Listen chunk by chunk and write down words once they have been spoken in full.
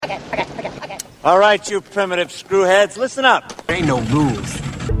All right, you primitive screwheads, listen up. Ain't no rules.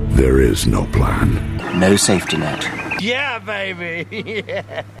 There is no plan. No safety net. Yeah, baby.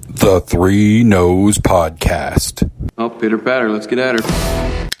 Yeah. The Three Noes Podcast. Oh, pitter patter, let's get at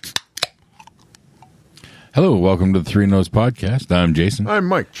her. Hello, welcome to the Three Noes Podcast. I'm Jason. I'm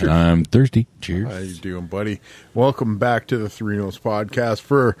Mike. Cheers. I'm Thirsty. Cheers. How you doing, buddy? Welcome back to the Three Noes Podcast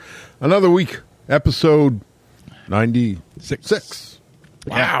for another week, episode 96.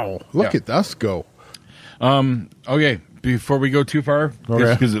 Wow, look at us go. Okay, before we go too far,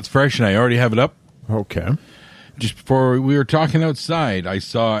 because it's fresh and I already have it up. Okay. Just before we were talking outside, I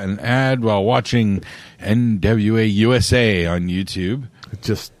saw an ad while watching NWA USA on YouTube.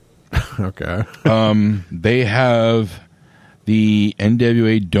 Just, okay. They have the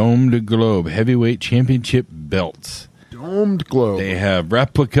NWA Domed Globe Heavyweight Championship belts. Domed Globe. They have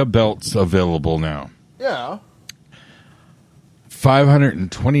replica belts available now. Yeah.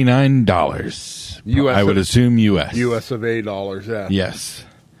 $529. US I would assume US. US of $8, yeah. Yes.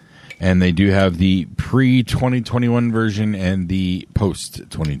 And they do have the pre-2021 version and the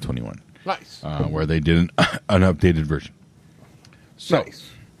post-2021. Nice. Where they did an updated version. So, nice.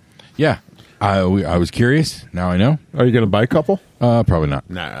 Yeah. I was curious. Now I know. Are you going to buy a couple? Probably not.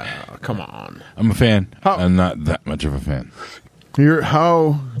 Nah, come on. I'm a fan. How? I'm not that much of a fan.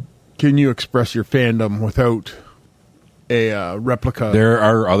 How can you express your fandom without a replica? There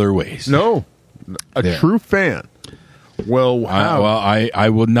are other ways. No. A true fan. Well, I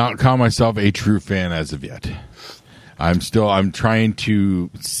will not call myself a true fan as of yet. I'm trying to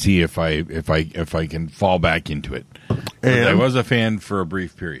see if I can fall back into it. And I was a fan for a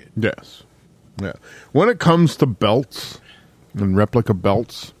brief period. Yes. Yeah. When it comes to belts and replica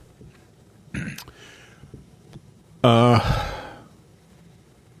belts,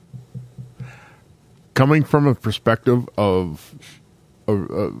 coming from a perspective of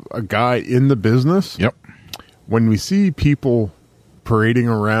a guy in the business, yep. When we see people parading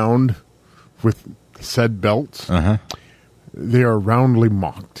around with said belts, they are roundly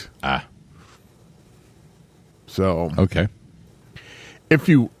mocked. So, okay. If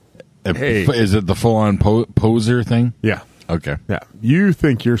you, is it the full-on poser thing? Yeah. Okay. Yeah. You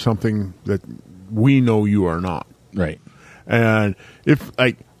think you're something that we know you are not. Right. And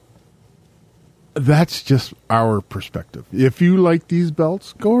that's just our perspective. If you like these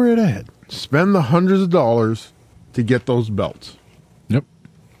belts, go right ahead. Spend the hundreds of dollars to get those belts. Yep.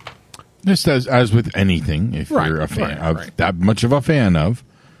 Just as with anything, if you're a fan of that much of a fan of,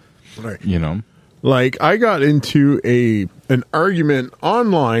 you know. Like, I got into an argument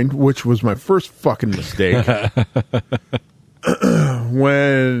online, which was my first fucking mistake,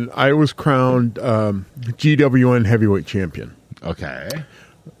 when I was crowned GWN heavyweight champion. Okay.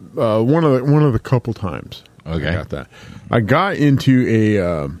 One of the couple times. Okay. I got that. I got into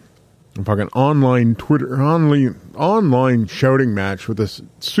a fucking online shouting match with this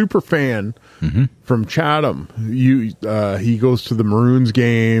super fan from Chatham. He goes to the Maroons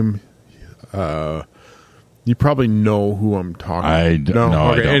game. You probably know who I'm talking about. No,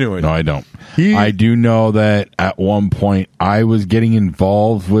 okay, I don't. Anyway. No, I don't. I do know that at one point I was getting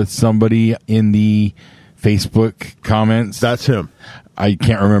involved with somebody in the Facebook comments. That's him. I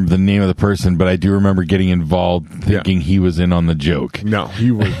can't remember the name of the person, but I do remember getting involved thinking he was in on the joke. No, he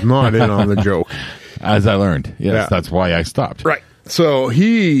was not in on the joke. As I learned. Yes, that's why I stopped. Right. So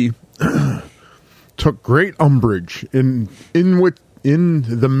he took great umbrage in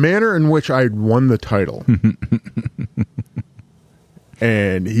the manner in which I'd won the title.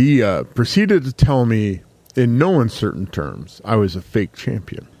 And he proceeded to tell me in no uncertain terms I was a fake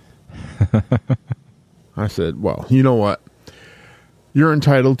champion. I said, well, you know what? You're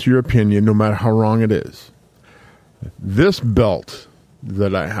entitled to your opinion no matter how wrong it is. This belt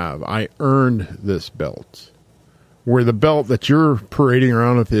that I have, I earned this belt. Where the belt that you're parading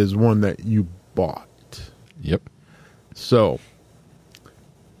around with is one that you bought. Yep. So,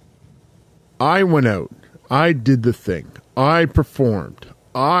 I went out. I did the thing. I performed.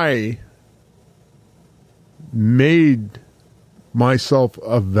 I made myself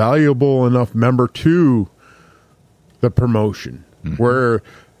a valuable enough member to the promotion where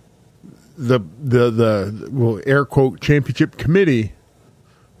the air quote championship committee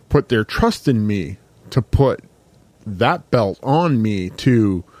put their trust in me to put that belt on me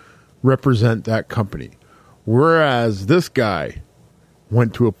to represent that company. Whereas this guy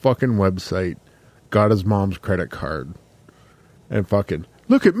went to a fucking website, got his mom's credit card, and fucking,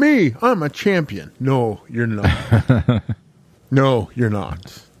 look at me, I'm a champion. No, you're not. No, you're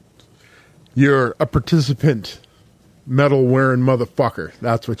not. You're a participant, medal-wearing motherfucker.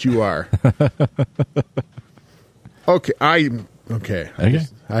 That's what you are. Okay, I Okay. Okay.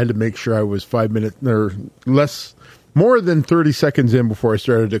 I had to make sure I was 5 minutes or more than 30 seconds in before I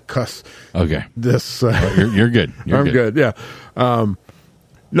started to cuss. Okay. This. You're good. I'm good. Yeah.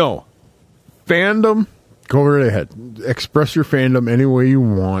 No. Fandom, go right ahead. Express your fandom any way you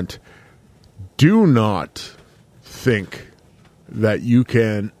want. Do not think that you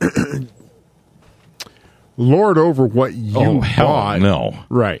can lord over what you bought. No.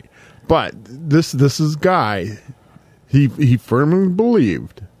 Right. But this is guy, he firmly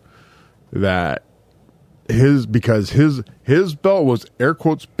believed that because his belt was air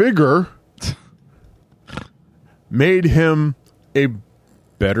quotes bigger made him a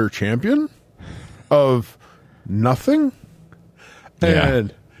better champion of nothing. Yeah.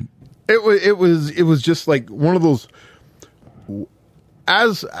 And it was just like one of those,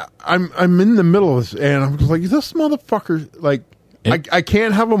 as I'm in the middle of this and I'm just like, this motherfucker, like I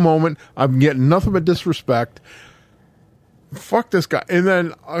can't have a moment. I'm getting nothing but disrespect. Fuck this guy. And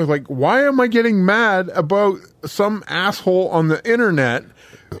then I was like, why am I getting mad about some asshole on the internet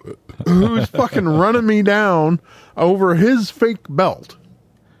who's fucking running me down over his fake belt?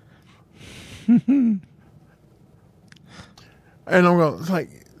 And I'm going, like,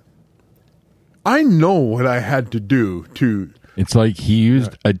 I know what I had to do to. It's like he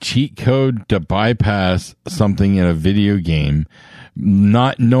used a cheat code to bypass something in a video game,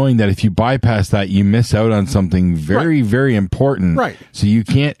 not knowing that if you bypass that, you miss out on something very, very important. Right. So you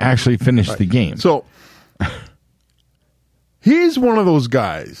can't actually finish the game. So he's one of those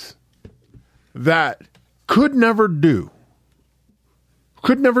guys that could never do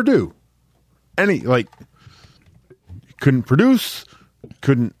any, like, couldn't produce,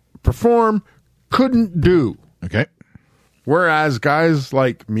 couldn't perform, couldn't do. Okay. Whereas guys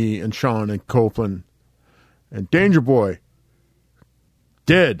like me and Sean and Copeland and Danger Boy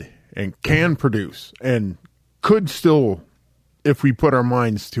did and can produce and could still, if we put our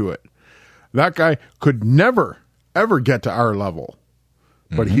minds to it. That guy could never, ever get to our level.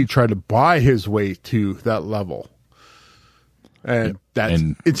 But he tried to buy his way to that level. And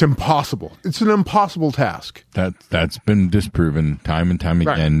it's impossible. It's an impossible task. That's been disproven time and time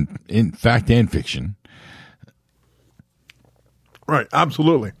again, in fact and fiction. Right,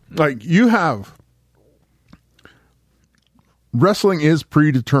 absolutely. Like, you have, wrestling is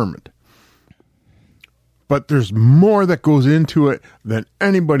predetermined, but there's more that goes into it than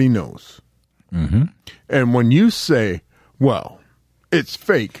anybody knows. Mm-hmm. And when you say, well, it's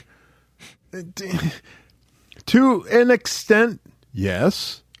fake, to an extent,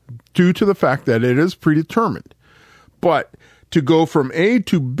 yes, due to the fact that it is predetermined. But to go from A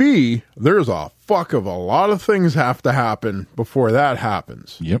to B, there's a fuck of a lot of things have to happen before that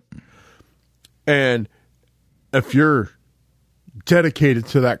happens. Yep. And if you're dedicated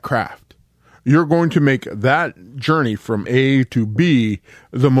to that craft, you're going to make that journey from A to B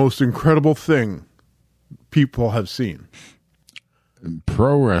the most incredible thing people have seen.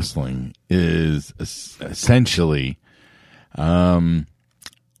 Pro wrestling is essentially a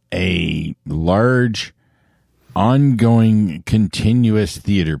large, ongoing, continuous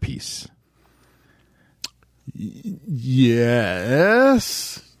theater piece.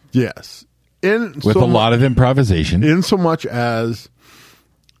 Yes. With a lot of improvisation. In so much as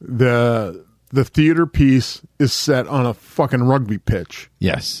the theater piece is set on a fucking rugby pitch.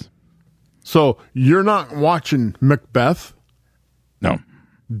 Yes. So you're not watching Macbeth. No.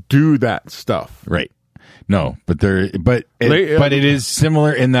 Do that stuff. Right. No, but it is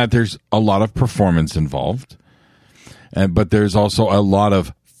similar in that there's a lot of performance involved, but there's also a lot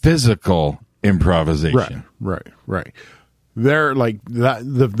of physical improvisation. Right. They're like that.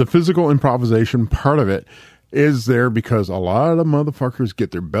 The physical improvisation part of it is there because a lot of motherfuckers get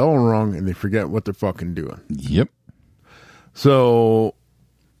their bell wrong and they forget what they're fucking doing. Yep. So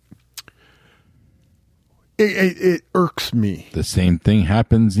it irks me. The same thing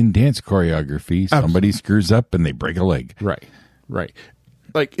happens in dance choreography. Somebody screws up and they break a leg. Right.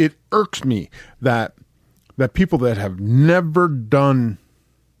 Like, it irks me that people that have never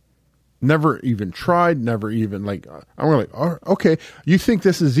even tried, never even, like, I'm like, oh, okay, you think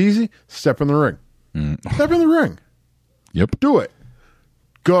this is easy? Step in the ring. Step in the ring. Yep. Do it.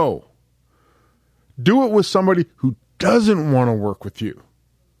 Go. Do it with somebody who doesn't want to work with you.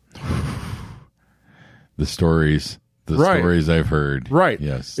 The stories I've heard. Right.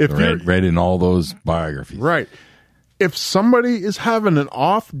 Yes. If read in all those biographies. Right. If somebody is having an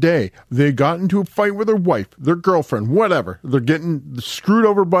off day, they got into a fight with their wife, their girlfriend, whatever, they're getting screwed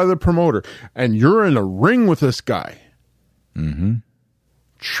over by the promoter, and you're in a ring with this guy,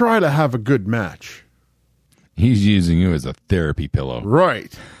 try to have a good match. He's using you as a therapy pillow.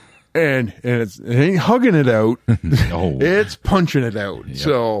 Right. And it ain't hugging it out. No. It's punching it out. Yep.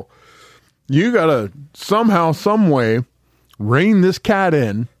 So you got to somehow, some way, rein this cat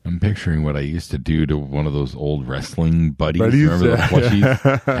in. I'm picturing what I used to do to one of those old wrestling buddies. Buddies, Remember those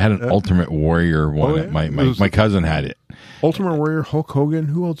plushies? I had an Ultimate Warrior one. Oh, yeah? My cousin had it. Ultimate Warrior, Hulk Hogan.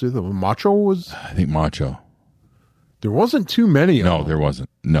 Who else is there? Macho was. I think Macho. There wasn't too many of No, them. there wasn't.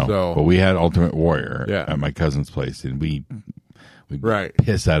 No, So- but we had Ultimate Warrior Yeah. at my cousin's place, and we Right.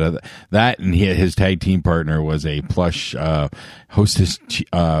 piss out of that. And his tag team partner was a plush Hostess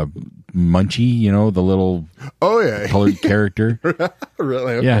Munchie. You know, the little Oh, yeah. colored character.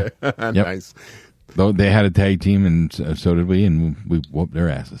 Really? Okay. Yeah. Yep. Nice. Though they had a tag team, and so did we, and we whooped their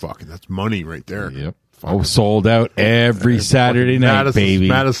asses. Fuck, that's money right there. Yep. Oh, sold out every Saturday night, baby.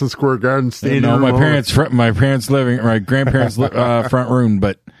 Madison Square Garden Stadium. No, my grandparents' front room,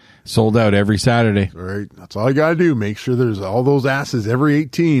 but sold out every Saturday. All right, that's all you got to do. Make sure there's all those asses every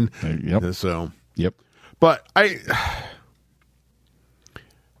 18. Yep. So, Yep. but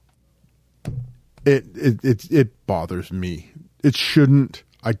it bothers me. It shouldn't.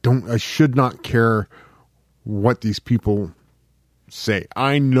 I should not care what these people say.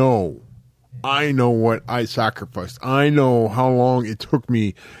 I know what I sacrificed. I know how long it took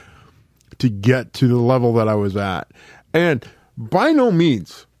me to get to the level that I was at. And by no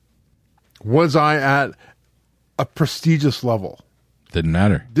means was I at a prestigious level. Didn't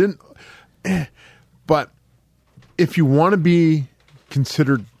matter. But if you want to be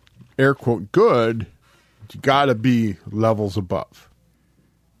considered air quote good, you got to be levels above.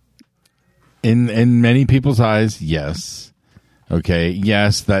 In many people's eyes, yes. Okay,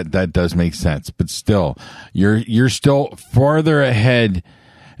 yes, that does make sense, but still, you're still farther ahead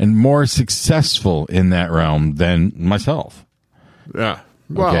and more successful in that realm than myself. Yeah.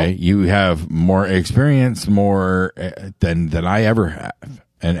 Well, Okay, you have more experience, more than I ever have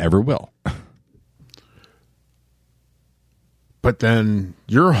and ever will. but then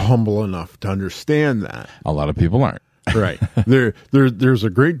you're humble enough to understand that. A lot of people aren't. Right. There's a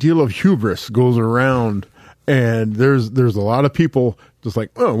great deal of hubris goes around, and there's a lot of people just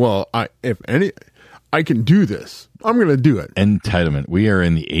like, oh well, I can do this. I'm going to do it. Entitlement. We are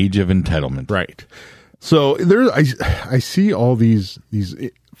in the age of entitlement. Right. So I see all these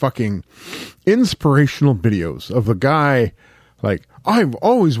fucking inspirational videos of a guy like, I've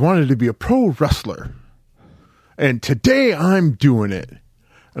always wanted to be a pro wrestler, and today I'm doing it.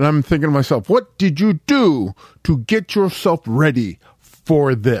 And I'm thinking to myself, what did you do to get yourself ready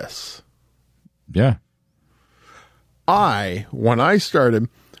for this? Yeah. When I started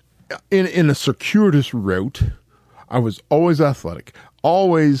in a circuitous route, I was always athletic,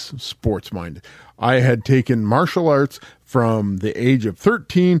 always sports minded. I had taken martial arts from the age of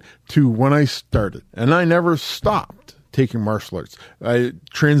 13 to when I started, and I never stopped taking martial arts. I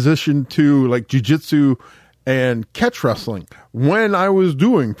transitioned to like jiu-jitsu and catch wrestling when I was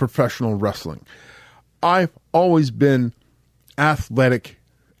doing professional wrestling. I've always been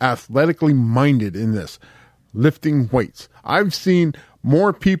athletically minded in this, lifting weights. I've seen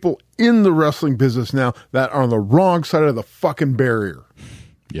more people in the wrestling business now that are on the wrong side of the fucking barrier.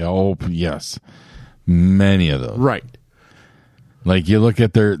 Yeah. Oh, yes. Many of those. Right. Like you look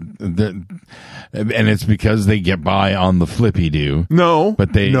at their and it's because they get by on the flippy do.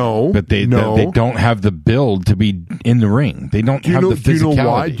 But they don't have the build to be in the ring. They don't have the physicality. Do you know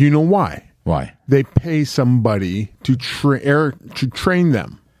why? Do you know why? Why? They pay somebody to train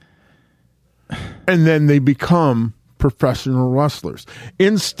them, and then they become professional wrestlers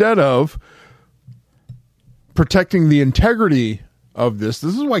instead of protecting the integrity of this.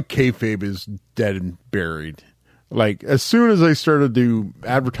 This is why kayfabe is dead and buried. Like, as soon as I started to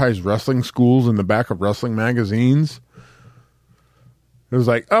advertise wrestling schools in the back of wrestling magazines, it was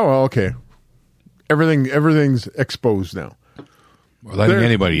like, oh, well, okay. Everything's exposed now. We're letting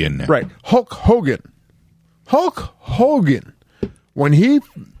anybody in there. Right. Hulk Hogan, when he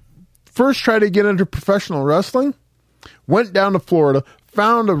first tried to get into professional wrestling, went down to Florida,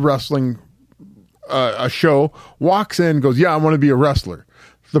 found a wrestling a show, walks in, goes, yeah, I want to be a wrestler.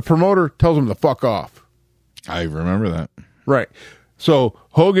 The promoter tells him to fuck off. I remember that. Right. So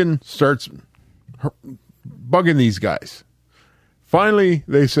Hogan starts bugging these guys. Finally,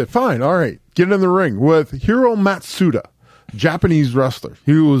 they said, fine, all right, get in the ring with Hiro Matsuda, Japanese wrestler.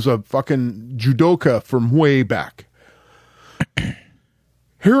 He was a fucking judoka from way back.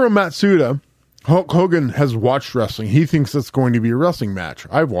 Hiro Matsuda, Hulk Hogan has watched wrestling. He thinks it's going to be a wrestling match.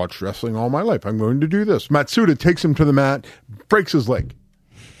 I've watched wrestling all my life. I'm going to do this. Matsuda takes him to the mat, breaks his leg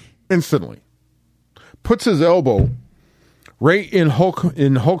instantly. Puts his elbow right in Hulk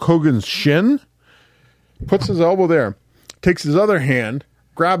Hogan's shin, puts his elbow there, takes his other hand,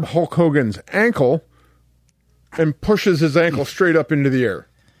 grabbed Hulk Hogan's ankle and pushes his ankle straight up into the air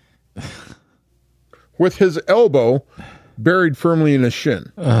with his elbow buried firmly in his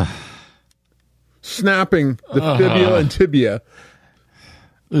shin, snapping the fibula and tibia.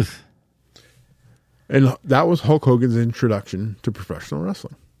 And that was Hulk Hogan's introduction to professional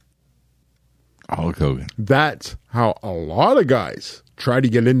wrestling. Hulk Hogan. That's how a lot of guys try to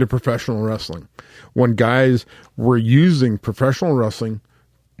get into professional wrestling. When guys were using professional wrestling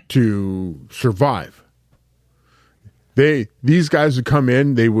to survive. These guys would come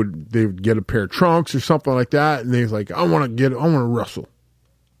in, they would get a pair of trunks or something like that, and they're like, I want to wrestle.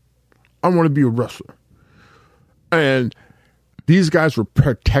 I want to be a wrestler. And these guys were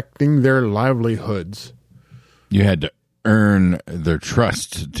protecting their livelihoods. You had to earn their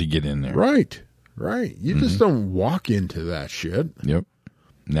trust to get in there. Right. You just don't walk into that shit. Yep.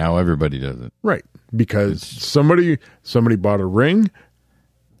 Now everybody does it. Right. Because somebody bought a ring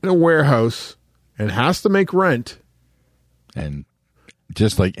in a warehouse and has to make rent. And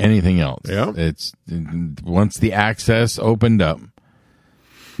just like anything else, it's once the access opened up,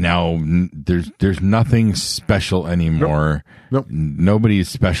 now there's nothing special anymore. Nope. Nobody's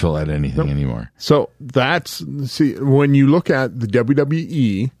special at anything anymore. So when you look at the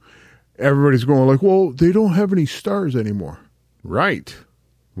WWE, everybody's going like, well, they don't have any stars anymore. Right.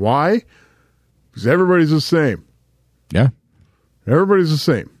 Why? Because everybody's the same. Yeah. Everybody's the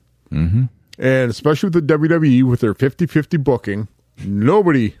same. Mm-hmm. And especially with the WWE, with their 50-50 booking,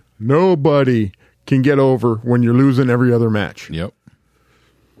 nobody can get over when you're losing every other match. Yep.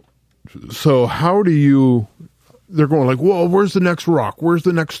 So they're going like, whoa, where's the next Rock? Where's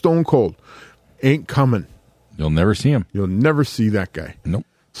the next Stone Cold? Ain't coming. You'll never see him. You'll never see that guy. Nope.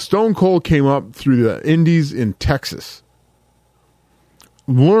 Stone Cold came up through the Indies in Texas.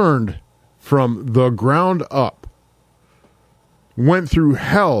 Learned from the ground up. Went through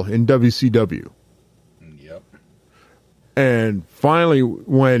hell in WCW. Yep. And finally,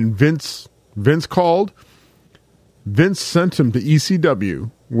 when Vince called, Vince sent him to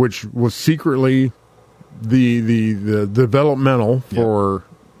ECW, which was secretly the developmental for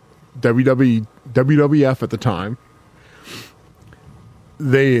WWF at the time.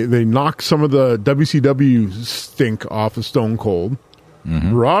 They knocked some of the WCW stink off of Stone Cold.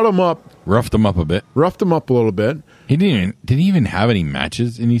 Mm-hmm. Brought him up. Roughed him up a bit. Roughed him up a little bit. Did he even have any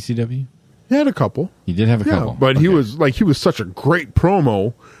matches in ECW? He had a couple. He did have a couple. But he was such a great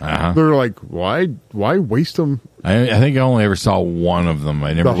promo. Uh-huh. They're like, why waste him? I think I only ever saw one of them.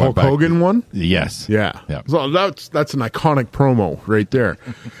 I never the Hulk Hogan one? Yes. Yeah. Yep. So that's an iconic promo right there.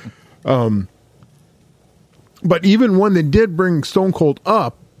 But even when they did bring Stone Cold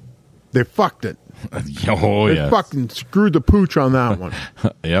up, they fucked it. Oh, they yes. fucking screwed the pooch on that one.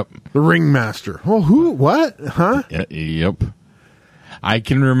 Yep. The ringmaster. Oh, who? What? Huh? Yep. I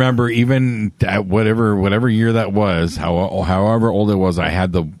can remember even at whatever year that was, however old it was, I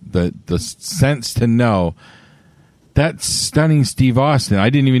had the sense to know that's Stunning Steve Austin.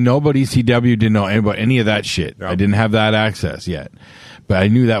 I didn't even know about ECW, didn't know about any of that shit. Yep. I didn't have that access yet. But I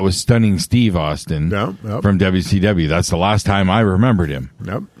knew that was Stunning Steve Austin from WCW. That's the last time I remembered him.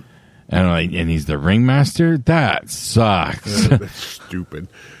 Yep. And he's the ringmaster? That sucks. That's stupid.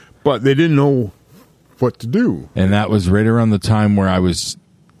 But they didn't know what to do. And that was right around the time where I was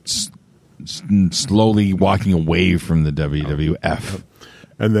slowly walking away from the WWF.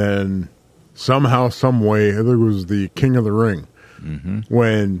 And then somehow, some way, there was the King of the Ring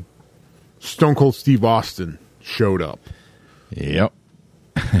when Stone Cold Steve Austin showed up. Yep.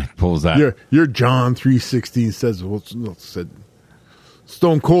 Pulls that. Your John 3:16 says, said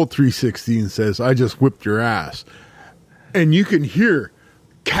Stone Cold 3:16 says, I just whipped your ass. And you can hear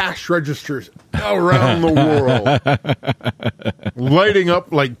cash registers around the world lighting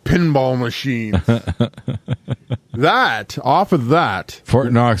up like pinball machines. Off of that,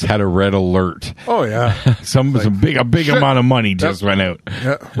 Fort Knox had a red alert. Oh yeah, a big amount of money just went out.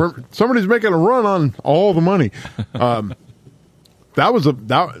 Yeah, somebody's making a run on all the money. That was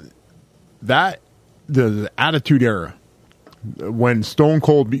the Attitude Era when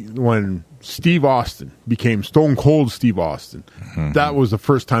when Steve Austin became Stone Cold Steve Austin. Mm-hmm. That was the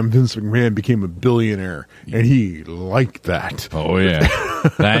first time Vince McMahon became a billionaire, and he liked that. Oh yeah,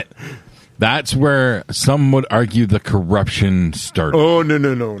 that's where some would argue the corruption started. Oh no!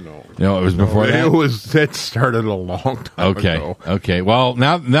 No, it was before that. It started a long time ago. Okay. Well,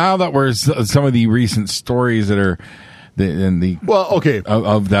 now that we're some of the recent stories that are.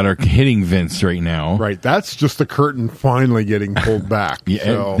 Of that are hitting Vince right now. Right, that's just the curtain finally getting pulled back. Yeah,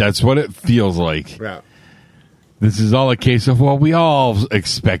 so. That's what it feels like. Yeah, this is all a case of we all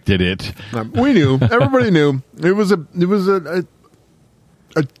expected it. We knew. Everybody knew. It was a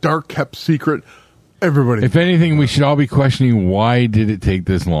a dark kept secret. Everybody. If anything, we should all be questioning why did it take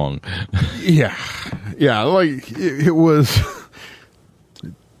this long? Yeah. Like it was.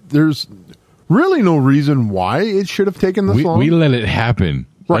 There's really no reason why it should have taken this long. We let it happen.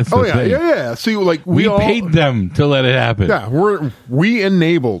 Right. That's the thing. Yeah. See, like we paid them to let it happen. Yeah, we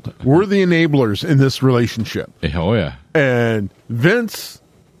enabled. We're the enablers in this relationship. Oh yeah. And Vince,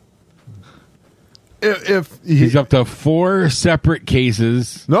 if he's up to 4 separate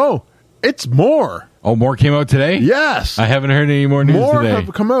cases. No, it's more. Oh, more came out today? Yes. I haven't heard any more news more today.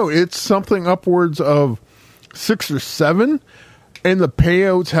 Have come out. It's something upwards of 6 or 7. And the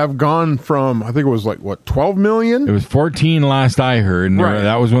payouts have gone from, I think it was like, what, 12 million? It was 14 last I heard, and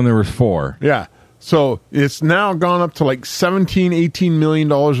that was when there was 4. Yeah. So it's now gone up to like $17, $18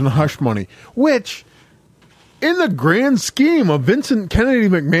 million in hush money, which, in the grand scheme of Vincent Kennedy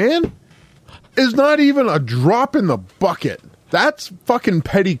McMahon, is not even a drop in the bucket. That's fucking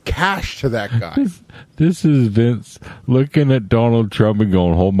petty cash to that guy. This is Vince looking at Donald Trump and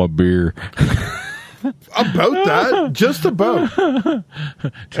going, hold my beer. About that, just about.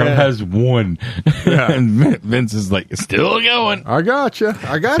 Trump has 1, and Vince is like still going. I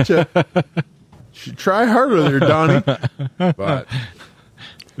gotcha. Should try harder there, Donnie. But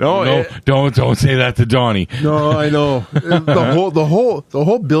don't say that to Donnie. No, I know the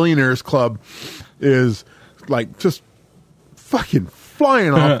whole billionaires club is like just fucking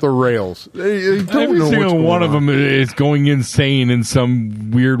flying off the rails. They don't Every know single what's one of going them is going insane in some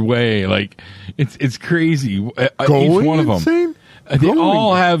weird way. Like it's crazy. Each one of them, they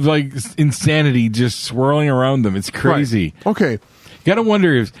all have like insanity just swirling around them. It's crazy. Right. Okay, gotta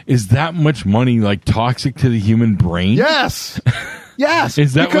wonder is that much money like toxic to the human brain? Yes, yes.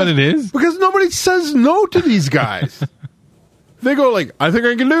 Is that what it is? Because nobody says no to these guys. They go like, I think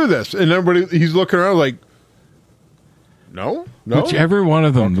I can do this, and he's looking around like, no. Whichever one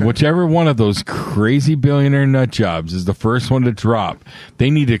of them, whichever one of those crazy billionaire nut jobs is the first one to drop, they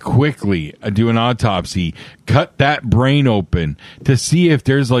need to quickly do an autopsy, cut that brain open to see if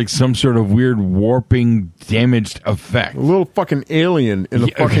there's like some sort of weird warping damaged effect. A little fucking alien in a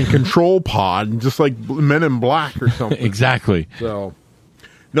fucking control pod, just like Men in Black or something. Exactly. So,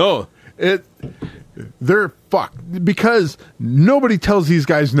 no, they're fucked because nobody tells these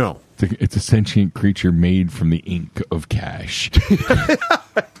guys no. It's a sentient creature made from the ink of cash.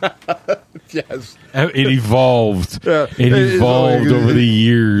 Yes. It evolved. Yeah. It evolved over the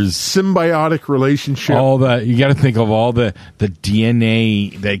years. Symbiotic relationship. All that. You got to think of all the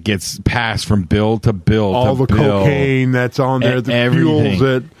DNA that gets passed from bill to bill all to the bill. Cocaine that's on there that fuels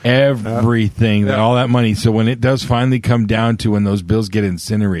it. Everything. All that money. So when it does finally come down to when those bills get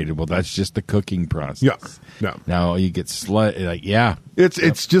incinerated, well, that's just the cooking process. Yeah. No. Now you get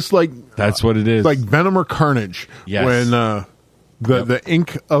It's just like that's what it is. Like Venom or Carnage. Yes. When the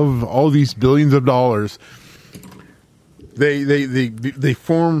ink of all these billions of dollars, they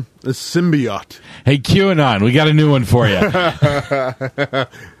form a symbiote. Hey, QAnon, we got a new one for you.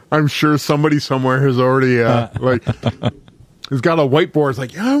 I'm sure somebody somewhere has already has got a whiteboard. It's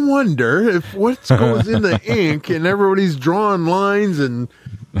like, I wonder if what goes in the ink, and everybody's drawing lines and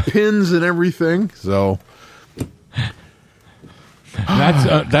pins and everything. So.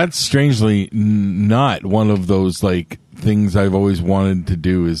 That's strangely not one of those like things I've always wanted to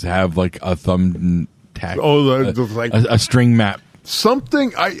do is have like a thumb tack. Like a string map.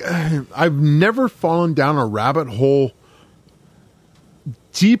 Something I've never fallen down a rabbit hole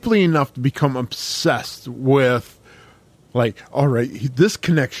deeply enough to become obsessed with. Like, all right, this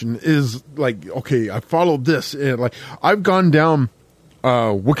connection is like, okay, I followed this, and like I've gone down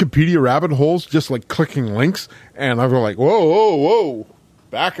Wikipedia rabbit holes just like clicking links, and I go like, whoa,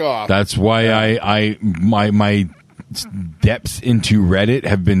 back off. That's why my depths into Reddit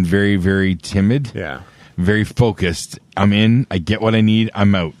have been very, very timid. Yeah, very focused. I'm in. I get what I need.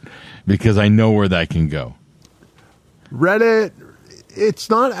 I'm out because I know where that can go. Reddit,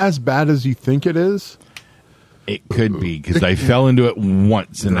 it's not as bad as you think it is. It could be because I fell into it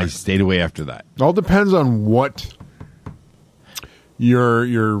once and I stayed away after that. It all depends on what.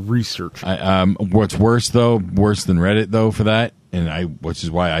 Your research. What's worse than Reddit though for that, which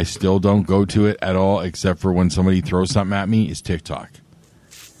is why I still don't go to it at all, except for when somebody throws something at me, is TikTok.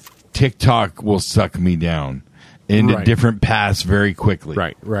 TikTok will suck me down into different paths very quickly.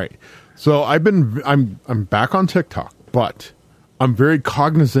 Right. So I'm back on TikTok, but I'm very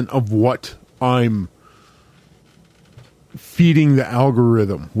cognizant of what I'm feeding the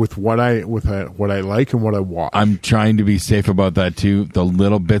algorithm with what I like and what I watch. I'm trying to be safe about that too. The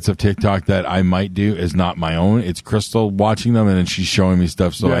little bits of TikTok that I might do is not my own. It's Crystal watching them, and then she's showing me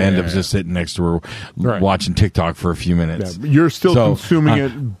stuff. So I end up just sitting next to her watching TikTok for a few minutes. Yeah, you're still consuming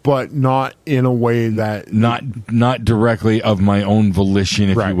it, but not in a way that not directly of my own volition,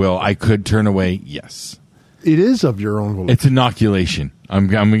 if you will. I could turn away. Yes. It is of your own volition. It's inoculation.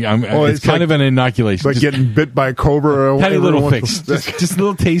 It's kind of an inoculation. Like getting bit by a cobra. Tiny little fix. Just a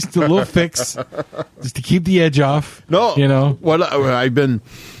little taste, a little fix. Just to keep the edge off. No. You know? What I've been...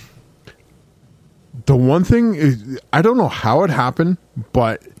 The one thing is, I don't know how it happened,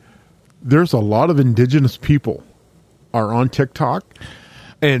 but there's a lot of indigenous people are on TikTok,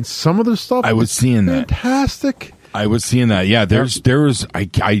 and some of their stuff I was seeing fantastic. I was seeing that. Yeah, there was.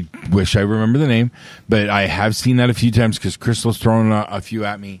 I wish I remember the name, but I have seen that a few times because Crystal's thrown a few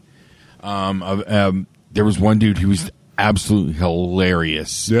at me. There was one dude who was absolutely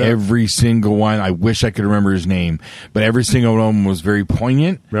hilarious. Yeah. Every single one. I wish I could remember his name, but every single one of them was very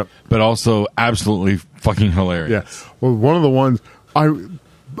poignant, but also absolutely fucking hilarious. Yeah. Well, one of the ones I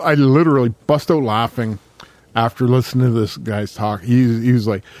literally bust out laughing after listening to this guy's talk. He was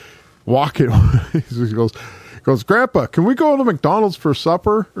like walking. He goes, Grandpa, can we go to McDonald's for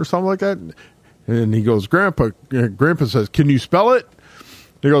supper or something like that? And he goes, Grandpa says, can you spell it?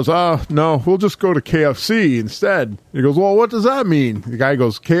 He goes, no, we'll just go to KFC instead. He goes, well, what does that mean? The guy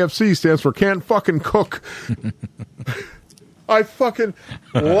goes, KFC stands for can't fucking cook. I fucking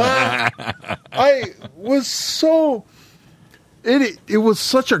laughed. I was so... It was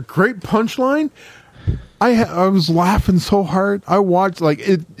such a great punchline. I was laughing so hard. I watched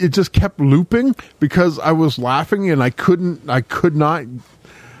it just kept looping because I was laughing and I could not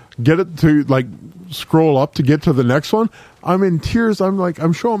get it to scroll up to get to the next one. I'm in tears.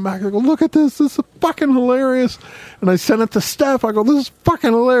 I'm showing Mac. I go, look at this. This is fucking hilarious. And I sent it to Steph. I go, this is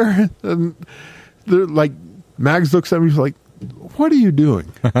fucking hilarious. And they're like, Mags looks at me. He's like, what are you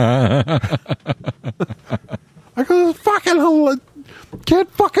doing? I go, this is fucking hilarious.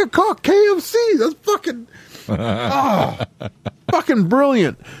 Can't fucking cook KFC. That's fucking fucking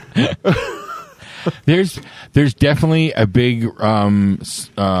brilliant. There's definitely a big it's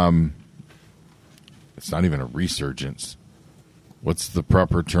not even a resurgence. What's the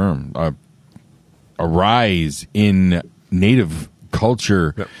proper term? A rise in native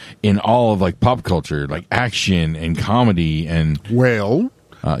culture in all of pop culture, like action and comedy and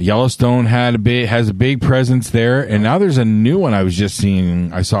Yellowstone has a big presence there, and now there's a new one I was just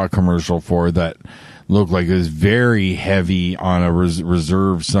seeing. I saw a commercial for that looked like it was very heavy on a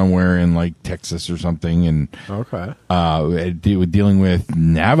reserve somewhere in Texas or something, and dealing with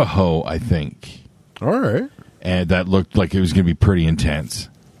Navajo, I think. All right, and that looked like it was going to be pretty intense.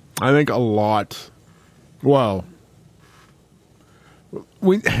 I think a lot. Well,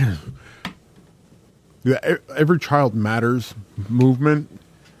 Every Child Matters movement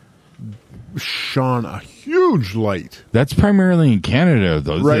shone a huge light. That's primarily in Canada,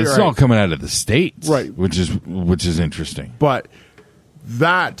 though. It's all coming out of the States, right? Which is interesting. But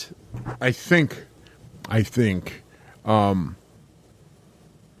that, I think,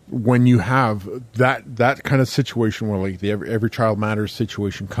 when you have that kind of situation where the Every Child Matters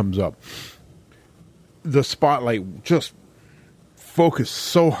situation comes up, the spotlight just focused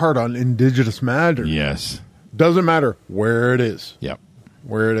so hard on Indigenous matters. Yes, doesn't matter where it is. Yep,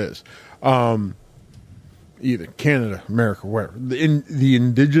 where it is. Either Canada, America, wherever. The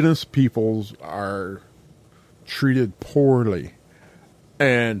indigenous peoples are treated poorly,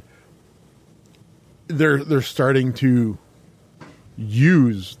 and they're starting to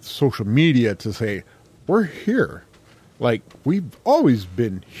use social media to say, we're here. We've always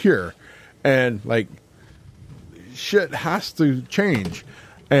been here. And shit has to change.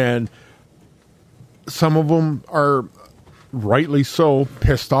 And some of them are rightly so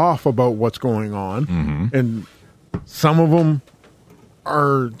pissed off about what's going on, and some of them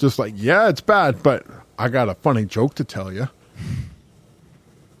are just yeah, it's bad, but I got a funny joke to tell you.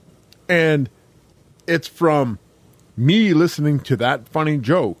 And it's from me listening to that funny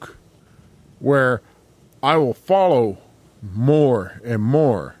joke where I will follow more and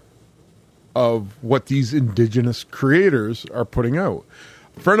more of what these indigenous creators are putting out.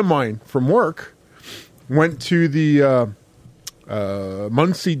 A friend of mine from work went to the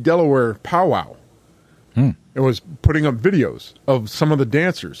Muncie, Delaware powwow. It was putting up videos of some of the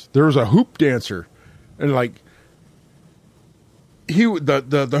dancers. There was a hoop dancer, and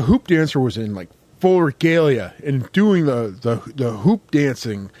the hoop dancer was in full regalia and doing the hoop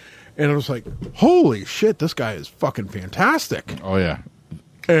dancing, and I was like, holy shit, this guy is fucking fantastic. Oh yeah,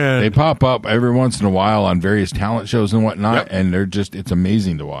 And They pop up every once in a while on various talent shows and whatnot, and it's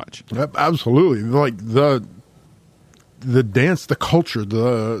amazing to watch. absolutely, like the dance, the culture,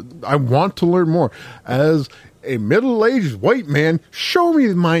 I want to learn more. As a middle-aged white man, show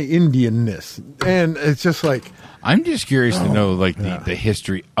me my Indianness. And it's just like, I'm just curious to know, like, the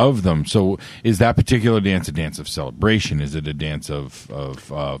history of them. So, is that particular dance a dance of celebration? Is it a dance of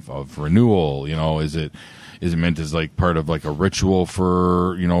renewal? You know, is it meant as like part of like a ritual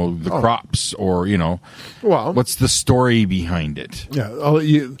for, you know, the crops, or, you know, well, what's the story behind it? Yeah,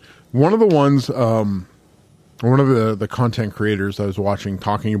 one of the ones, one of the content creators I was watching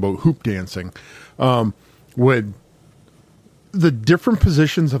talking about hoop dancing, with the different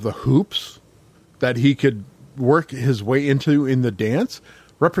positions of the hoops that he could work his way into in the dance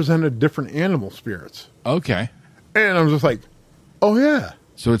represented different animal spirits. Okay. And I'm just like, oh yeah.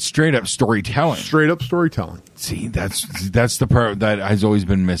 So it's straight up storytelling. Straight up storytelling. See, that's the part that has always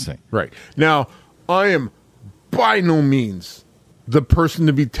been missing. Right. Now, I am by no means the person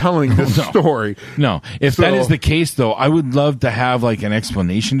to be telling this story. No. If that is the case, though, I would love to have like an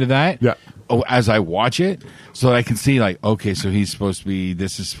explanation to that. Yeah. As I watch it, so that I can see, like, okay, so this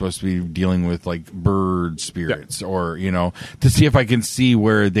is supposed to be dealing with like bird spirits, or, you know, to see if I can see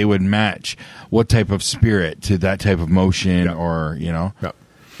where they would match what type of spirit to that type of motion, or, you know,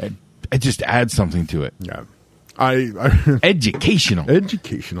 it just adds something to it. Yeah.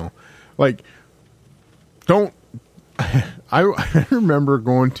 Educational. Like, I remember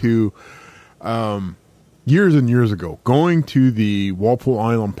going to, years and years ago, going to the Walpole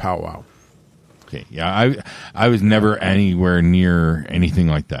Island powwow. Okay, yeah, I was never anywhere near anything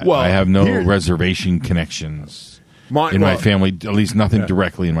like that. Well, I have no reservation connections in my family, at least nothing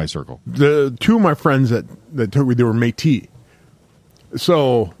directly in my circle. The two of my friends that took me, they were Métis.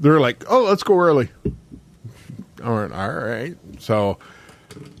 So they're like, oh, let's go early. I went, all right. So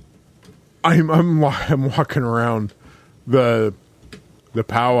I'm walking around the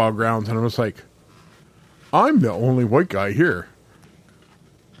powwow grounds, and I was like, I'm the only white guy here.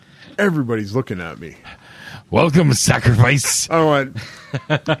 Everybody's looking at me. Welcome, sacrifice. I went,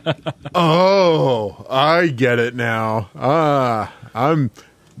 oh, I get it now. I'm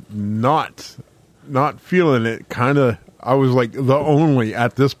not feeling it. Kind of, I was like the only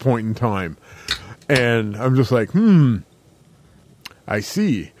at this point in time. And I'm just like, I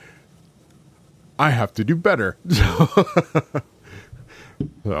see. I have to do better.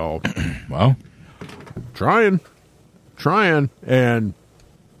 So, well, trying. And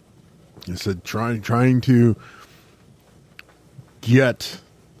I said, trying to get,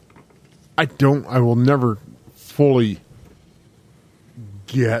 I will never fully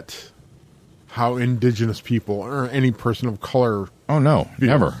get how indigenous people or any person of color. Oh no, feels.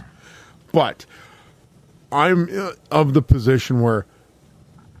 never. But I'm of the position where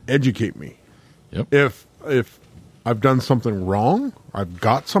educate me. Yep. If I've done something wrong, I've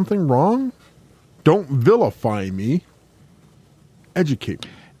got something wrong, don't vilify me. Educate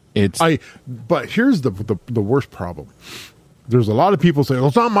me. But here's the worst problem. There's a lot of people saying, well,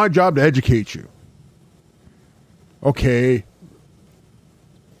 it's not my job to educate you. Okay.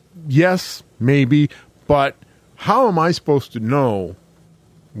 Yes, maybe, but how am I supposed to know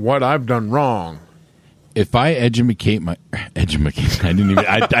what I've done wrong? If I I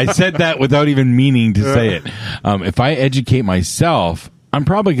said that without even meaning to say it. If I educate myself, I'm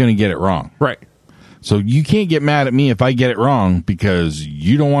probably going to get it wrong. Right. So you can't get mad at me if I get it wrong because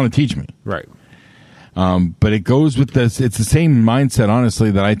you don't want to teach me. Right. But it goes with this. It's the same mindset, honestly,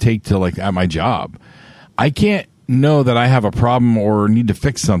 that I take to like at my job. I can't know that I have a problem or need to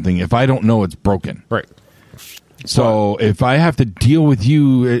fix something if I don't know it's broken. Right. So if I have to deal with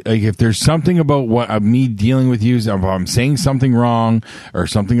you, like if there's something about what me dealing with you, if I'm saying something wrong or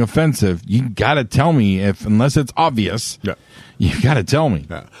something offensive, you got to tell me. Unless it's obvious, you got to tell me.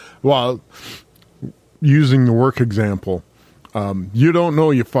 Yeah. Well, using the work example, you don't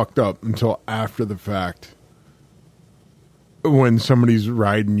know you fucked up until after the fact. When somebody's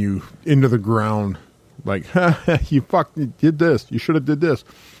riding you into the ground, like, you did this. You should have did this.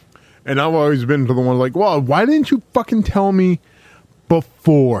 And I've always been to the one like, well, why didn't you fucking tell me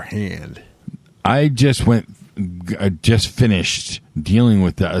beforehand? I just finished dealing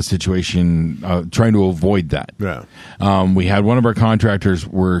with a situation, trying to avoid that. Yeah. We had one of our contractors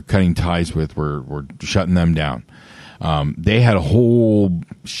we're cutting ties with. We're shutting them down. They had a whole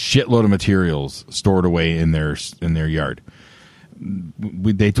shitload of materials stored away in their yard.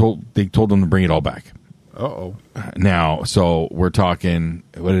 They told them to bring it all back. Uh-oh. Now, so we're talking,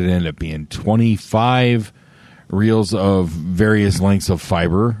 what did it end up being? 25 reels of various lengths of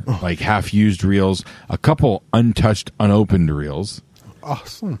fiber, like half-used reels, a couple untouched, unopened reels,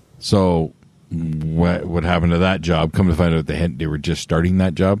 Awesome. So what happened to that job? Come to find out they were just starting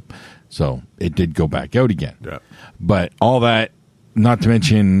that job, so it did go back out again. Yeah. But all that, not to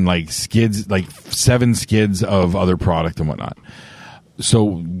mention like skids, like 7 skids of other product and whatnot.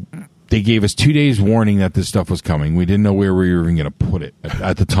 So they gave us 2 days warning that this stuff was coming. We didn't know where we were even going to put it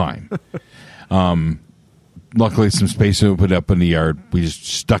at the time. Luckily, some space we put up in the yard. We just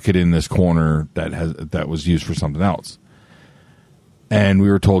stuck it in this corner that was used for something else. And we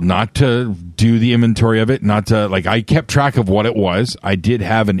were told not to do the inventory of it, not to, like, I kept track of what it was. I did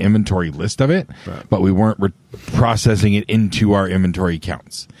have an inventory list of it, right, but we weren't processing it into our inventory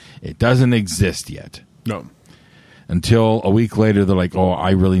counts. It doesn't exist yet. No. Until a week later, they're like, oh,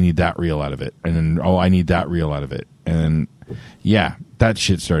 I really need that reel out of it. And then, oh, I need that reel out of it. And yeah, that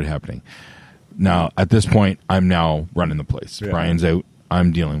shit started happening. Now, at this point, I'm now running the place. Yeah. Brian's out.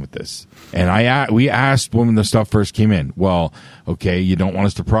 I'm dealing with this. And we asked when the stuff first came in, well, okay, you don't want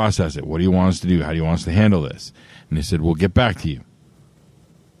us to process it. What do you want us to do? How do you want us to handle this? And they said, we'll get back to you.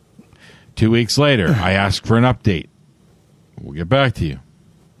 2 weeks later, I asked for an update. We'll get back to you.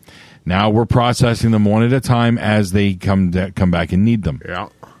 Now we're processing them one at a time as they come back and need them. Yeah.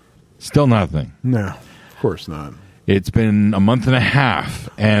 Still nothing. No, of course not. It's been a month and a half,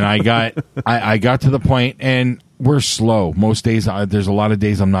 and I got I got to the point, and we're slow. Most days, there's a lot of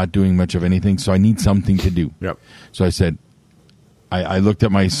days I'm not doing much of anything, so I need something to do. Yep. So I said, I looked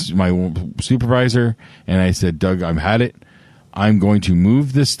at my supervisor, and I said, Doug, I've had it. I'm going to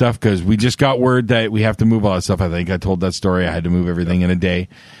move this stuff because we just got word that we have to move all that stuff. I think I told that story. I had to move everything in a day.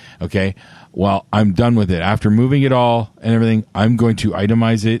 Okay. Well, I'm done with it. After moving it all and everything, I'm going to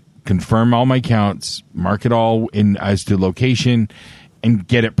itemize it, confirm all my counts, mark it all in as to location, and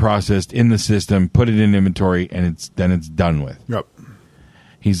get it processed in the system, put it in inventory, and it's done with. Yep.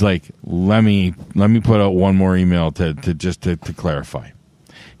 He's like, let me put out one more email to clarify.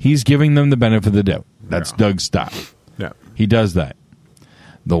 He's giving them the benefit of the doubt. That's Doug's style. Yeah. He does that.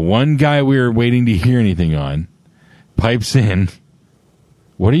 The one guy we were waiting to hear anything on pipes in.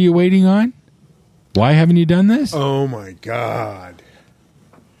 What are you waiting on? Why haven't you done this? Oh my God.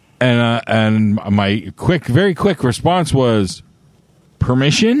 And my very quick response was,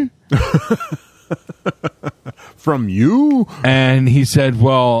 permission? From you? And he said,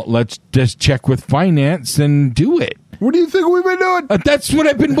 well, let's just check with finance and do it. What do you think we've been doing? That's what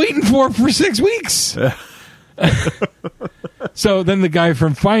I've been waiting for 6 weeks. So then the guy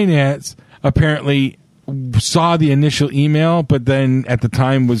from finance apparently saw the initial email, but then at the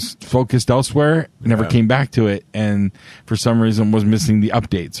time was focused elsewhere, never came back to it, and for some reason was missing the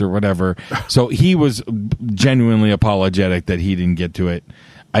updates or whatever. So he was genuinely apologetic that he didn't get to it.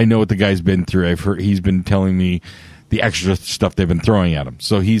 I know what the guy's been through. I've heard he's been telling me the extra stuff they've been throwing at him.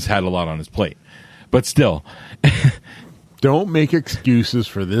 So he's had a lot on his plate. But still. Don't make excuses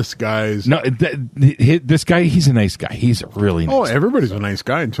for this guy's... No, this guy, he's a nice guy. He's a really nice guy. Everybody's a nice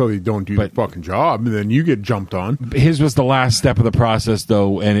guy until they don't do the fucking job, and then you get jumped on. His was the last step of the process,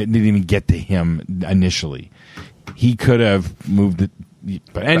 though, and it didn't even get to him initially. He could have moved it.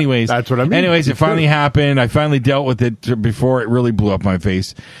 But anyways, that's what I mean. Anyways, it finally happened. I finally dealt with it before it really blew up my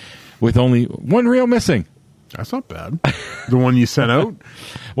face with only one reel missing. That's not bad. The one you sent out?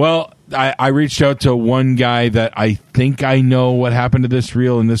 Well, I reached out to one guy that I think I know what happened to this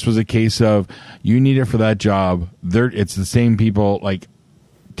reel, and this was a case of, you need it for that job. It's the same people. Like,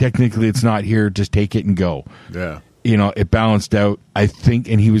 technically it's not here. Just take it and go. Yeah. You know, it balanced out, I think,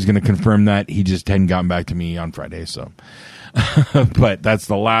 and he was going to confirm that. He just hadn't gotten back to me on Friday, so... But that's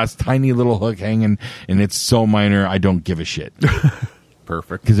the last tiny little hook hanging, and it's so minor, I don't give a shit.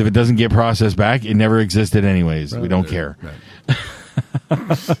 Perfect. Because if it doesn't get processed back, it never existed anyways. Right, we don't care.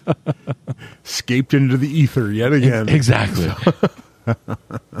 Right. Escaped into the ether yet again. Exactly.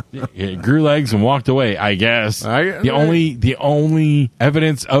 It grew legs and walked away, I guess. The only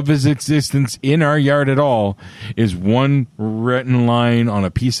evidence of his existence in our yard at all is one written line on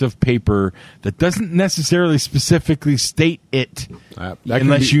a piece of paper that doesn't necessarily specifically state it,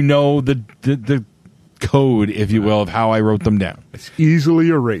 unless you know the code, if you will, of how I wrote them down. It's easily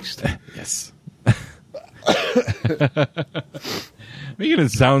erased. Yes. Making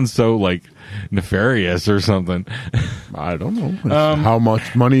it sound so like nefarious or something. I don't know. How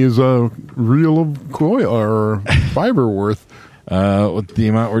much money is a reel of coil or fiber worth? What the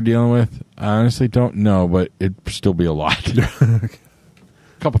amount we're dealing with? I honestly don't know, but it'd still be a lot. A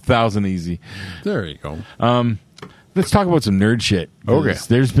couple thousand easy. There you go. Let's talk about some nerd shit. Okay.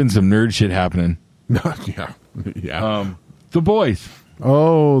 There's been some nerd shit happening. Yeah. The boys.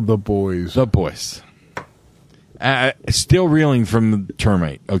 Oh, the boys. The boys. Still reeling from the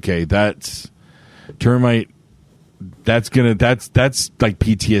termite. Okay, that's termite. that's like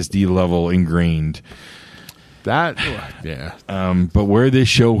PTSD level ingrained. That, yeah. But where this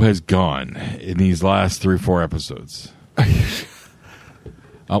show has gone in these last 3-4 episodes.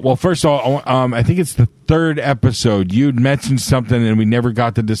 Well, first of all, I think it's the 3rd episode. You'd mentioned something and we never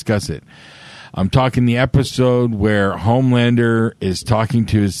got to discuss it. I'm talking the episode where Homelander is talking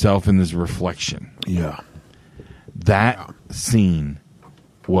to himself in this reflection. Yeah. That scene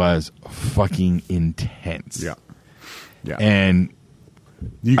was fucking intense. Yeah. Yeah. And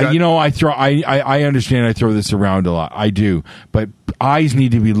I understand I throw this around a lot. I do. But eyes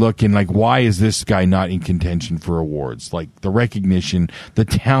need to be looking like, why is this guy not in contention for awards? Like the recognition, the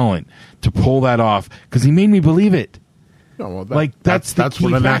talent to pull that off, because he made me believe it. No, well, that's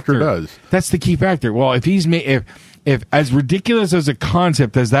what an actor does. That's the key factor. Well, if he's if as ridiculous as a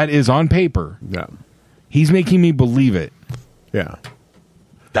concept as that is on paper, yeah, he's making me believe it. Yeah,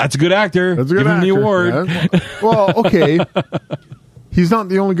 that's a good actor. That's a good Give actor. him the award. Yeah. Well, okay. He's not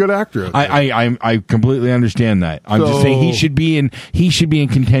the only good actor. I completely understand that. I'm just saying he should be in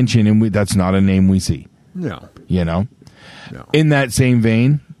contention, and that's not a name we see. No, No. In that same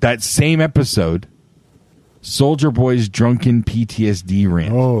vein, that same episode, Soldier Boy's drunken PTSD rant.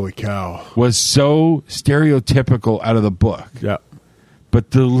 Holy cow! Was so stereotypical out of the book. Yeah,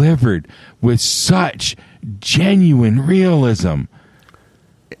 but delivered with such genuine realism.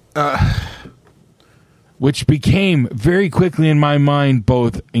 Which became very quickly in my mind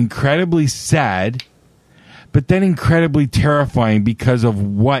both incredibly sad, but then incredibly terrifying because of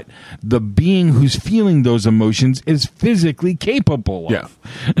what the being who's feeling those emotions is physically capable of.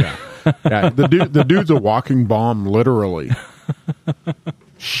 Yeah. Yeah. The dude's a walking bomb, literally.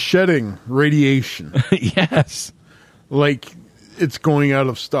 Shedding radiation. Yes. Like it's going out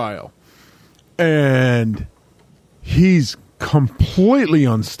of style. And he's completely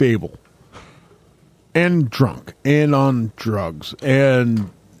unstable. And drunk. And on drugs. And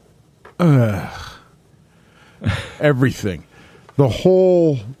everything. The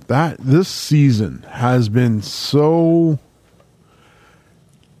whole this season has been so...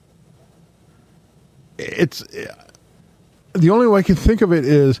 It's the only way I can think of it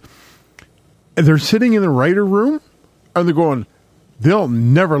is they're sitting in the writer room and they're going, they'll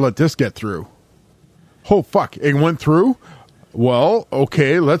never let this get through. Oh fuck, it went through. Well,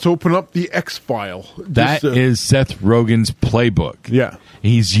 okay, let's open up the X file. That is Seth Rogen's playbook. Yeah,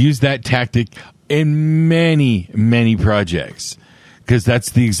 he's used that tactic in many projects because that's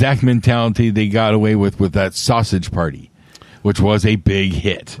the exact mentality they got away with that Sausage Party, which was a big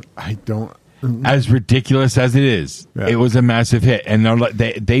hit. As ridiculous as it is, It was a massive hit. And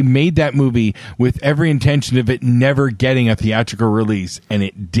they made that movie with every intention of it never getting a theatrical release, and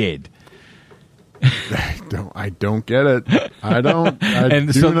it did. I don't get it. I don't.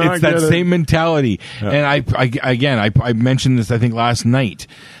 And so it's that same mentality. Yeah. And I mentioned this, I think, last night,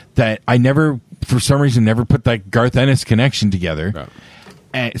 that I never, for some reason, never put that Garth Ennis connection together. Yeah.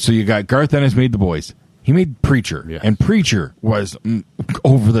 And so you got Garth Ennis made The Boys. He made Preacher, and Preacher was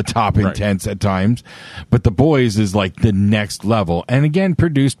over the top intense at times, but The Boys is like the next level, and again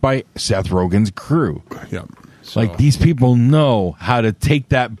produced by Seth Rogen's crew. Yeah, like these people know how to take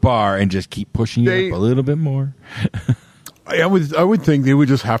that bar and just keep pushing it up a little bit more. I would think they would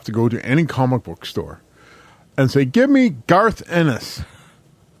just have to go to any comic book store and say, "Give me Garth Ennis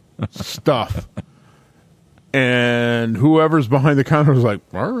stuff." And whoever's behind the counter was like,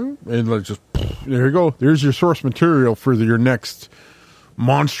 all right. And let's just, there you go. There's your source material for your next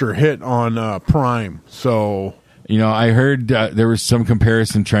monster hit on Prime. So, I heard there was some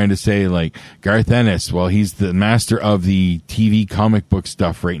comparison trying to say, like, Garth Ennis, well, he's the master of the TV comic book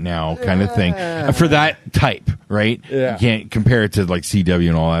stuff right now, kind of thing. For that type, right? Yeah. You can't compare it to, like, CW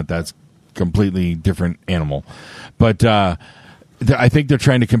and all that. That's completely different animal. But I think they're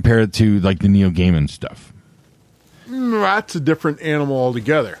trying to compare it to, like, the Neil Gaiman stuff. That's a different animal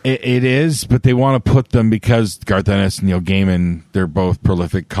altogether. It is, but they want to put them because Garth Ennis and Neil Gaiman, they're both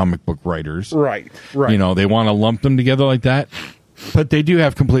prolific comic book writers. Right. They want to lump them together like that, but they do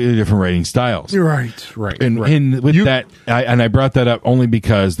have completely different writing styles. Right. And with that, I brought that up only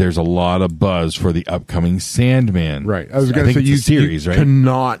because there's a lot of buzz for the upcoming Sandman. Right. I was going to say, you right?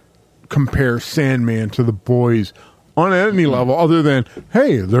 cannot compare Sandman to The Boys on any level other than,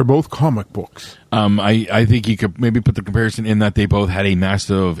 hey, they're both comic books. I think you could maybe put the comparison in that they both had a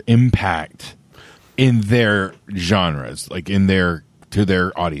massive impact in their genres, like to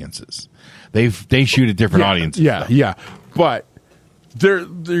their audiences. They shoot at different audiences. Yeah. But they're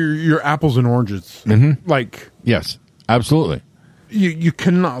your apples and oranges. Mm-hmm. Like, yes, absolutely. You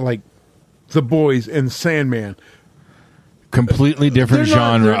cannot, like, The Boys and Sandman completely different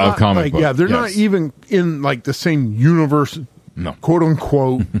genre of comic book. Yeah, they're not even in like the same universe, No. quote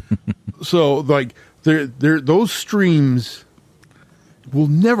unquote. So like they're those streams will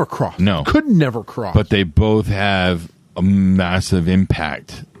never cross. No. Could never cross. But they both have a massive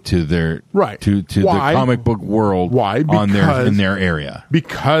impact to their to the comic book world. Why? In their area.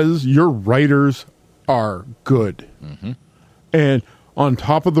 Because your writers are good. Mm-hmm. And on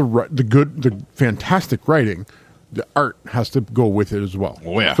top of the fantastic writing, the art has to go with it as well.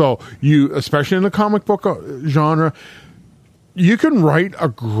 Oh, yeah. So you, especially in the comic book genre, you can write a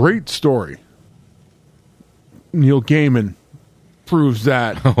great story. Neil Gaiman proves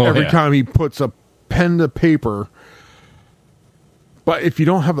that every time he puts a pen to paper. But if you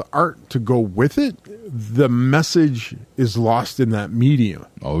don't have the art to go with it, the message is lost in that medium.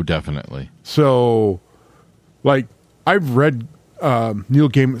 Oh, definitely. So, like, I've read Neil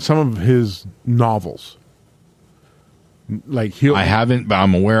Gaiman, some of his novels. Like I haven't, but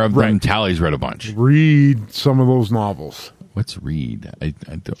I'm aware of them. Right. Tally's read a bunch. Read some of those novels. What's read? I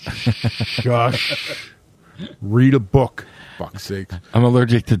don't. Gosh. Read a book. Fuck's sake. I'm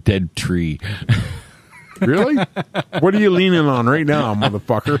allergic to dead tree. Really? What are you leaning on right now,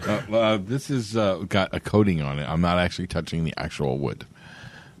 motherfucker? This is got a coating on it. I'm not actually touching the actual wood.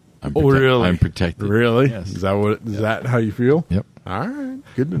 Really? I'm protected. Really? Yes. Is that how you feel? Yep. All right.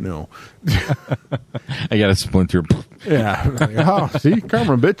 Good to know. I got a splinter. Yeah. Like, oh, see?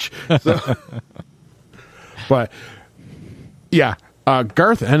 Karma, bitch. So, but, yeah.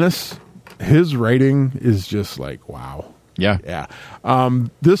 Garth Ennis, his writing is just like, wow. Yeah. Yeah.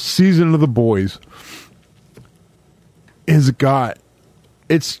 This season of The Boys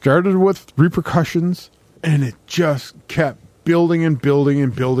it started with repercussions, and it just kept building and building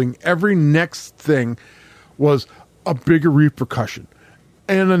and building. Every next thing was a bigger repercussion,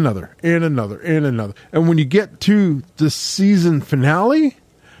 and another, and another, and another. And when you get to the season finale,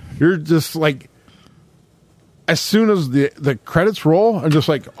 you're just like, as soon as the credits roll, I'm just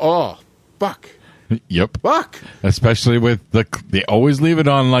like, oh, fuck. Yep. Fuck. Especially with they always leave it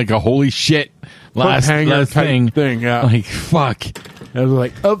on like a holy shit last thing. Yeah. Like, fuck. I was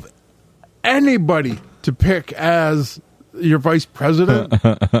like, of anybody to pick as your vice president,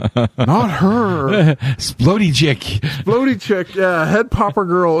 not her. Splody chick. Splody chick, yeah, head popper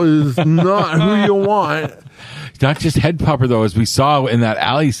girl is not who you want. Not just head popper though, as we saw in that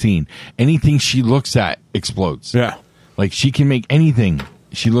alley scene. Anything she looks at explodes. Yeah. Like she can make anything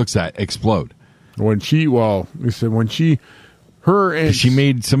she looks at explode. She made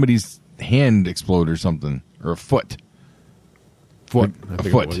somebody's hand explode or something, or a foot. A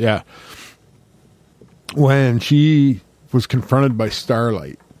foot. Yeah. When she was confronted by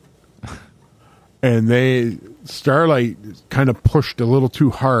Starlight, and Starlight kind of pushed a little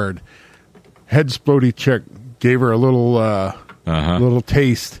too hard. Head Splody chick gave her a little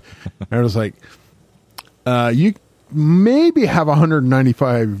taste. And I was like, you maybe have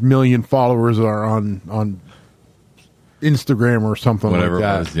 195 million followers on Instagram or something whatever like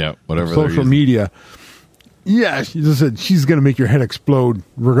that. It was, yeah, whatever. Social media. Yeah, she just said she's going to make your head explode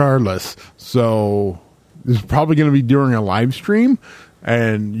regardless. So this is probably going to be during a live stream,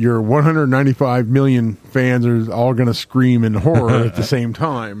 and your 195 million fans are all going to scream in horror at the same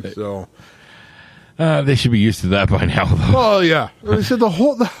time. So they should be used to that by now, though. Oh yeah, I said the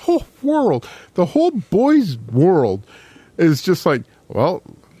whole world, the whole boys' world is just like, well,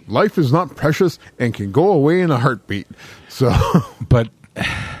 life is not precious and can go away in a heartbeat. So, but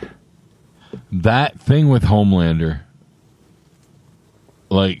that thing with Homelander,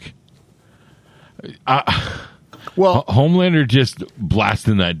 like, Homelander just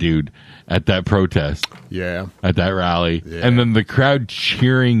blasting that dude at that protest, at that rally, and then the crowd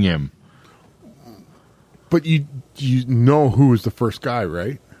cheering him. But you know who was the first guy,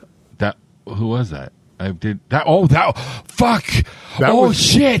 right? Who was that? I did that. Oh, fuck! That was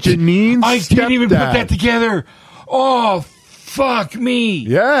shit! Janine's I didn't even put stepdad. that together. Oh, fuck me!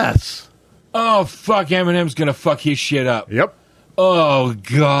 Yes. Oh, fuck! Eminem's gonna fuck his shit up. Yep. Oh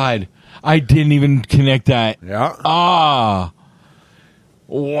God, I didn't even connect that. Yeah. Ah.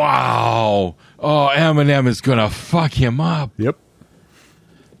 Wow. Oh, Eminem is gonna fuck him up. Yep.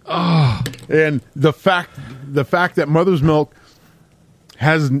 Oh. And the fact that Mother's Milk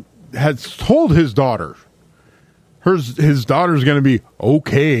has told his daughter, his daughter's going to be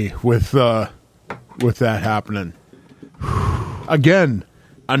okay with that happening. Again,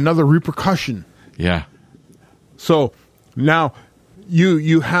 another repercussion. Yeah. So now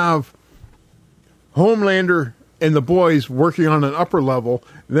you have Homelander and the boys working on an upper level.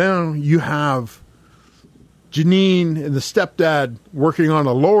 Then you have Janine and the stepdad working on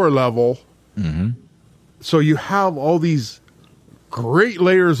a lower level. Mm-hmm. So you have all these great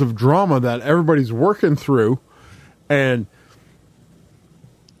layers of drama that everybody's working through, and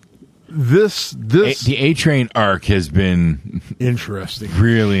the A Train arc has been interesting,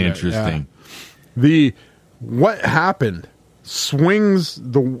 really interesting. Yeah. What happened swings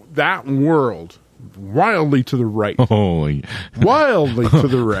that world wildly to the right. Holy, wildly to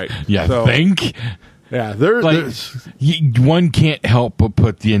the right. Yeah, so, think. Yeah, one can't help but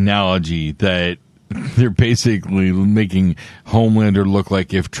put the analogy that they're basically making Homelander look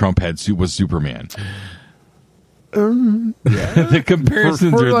like if Trump was Superman. The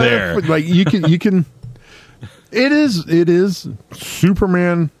comparisons are there. Like you can. It is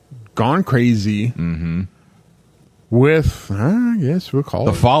Superman gone crazy. Mm-hmm. With I guess we'll call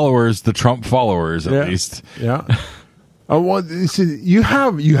the it followers, the Trump followers, at least. Yeah. Well, you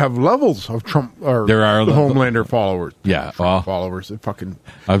have levels of Trump or there are the Homelander followers. Yeah, followers. Fucking.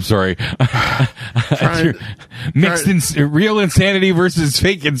 I'm sorry. Real insanity versus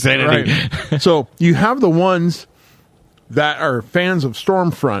fake insanity. Right. So you have the ones that are fans of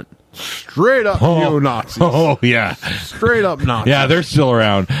Stormfront, straight up neo-Nazis. Oh yeah, straight up Nazis. Yeah, they're still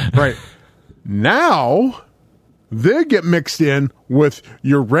around. Right now, they get mixed in with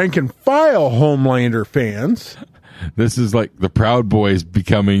your rank and file Homelander fans. This is like the Proud Boys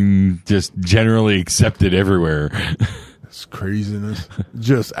becoming just generally accepted everywhere. It's craziness.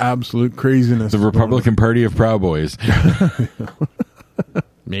 Just absolute craziness. The Republican Party of Proud Boys.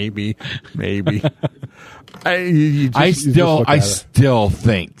 Maybe. I still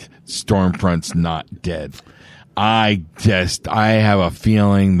think Stormfront's not dead. I have a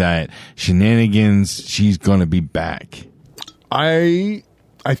feeling that Shenanigans, she's going to be back. I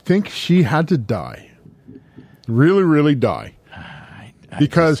think she had to die. Really, really die.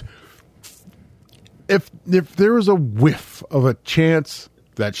 Because if there was a whiff of a chance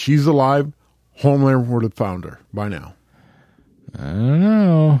that she's alive, Homelander would have found her by now. I don't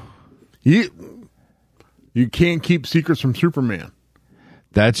know. You can't keep secrets from Superman.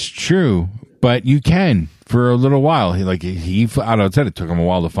 That's true, but you can for a little while. He flat out said it took him a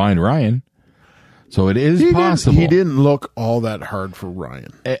while to find Ryan. So it is possible. He didn't look all that hard for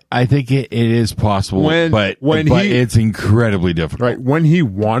Ryan. I think it is possible, but it's incredibly difficult. Right. When he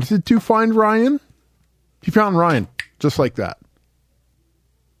wanted to find Ryan, he found Ryan just like that.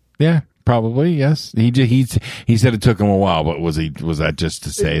 Yeah, probably, yes. He said it took him a while, but was that just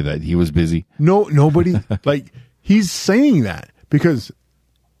to say that he was busy? No, nobody he's saying that because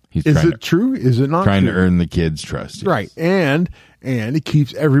is it true? Is it not trying true? To earn the kids' trust. Yes. Right. And it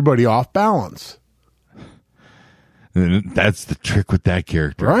keeps everybody off balance. And that's the trick with that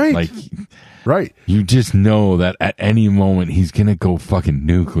character. Right. Right. You just know that at any moment he's going to go fucking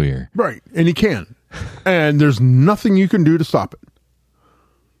nuclear. Right. And he can. And there's nothing you can do to stop it.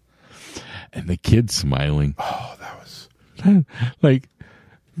 And the kid smiling. Oh, that was like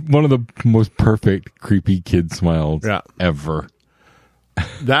one of the most perfect creepy kid smiles ever.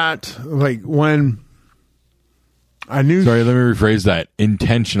 That, when I knew... Sorry, let me rephrase that.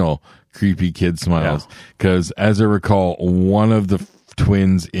 Intentional creepy kid smiles. Because as I recall, one of the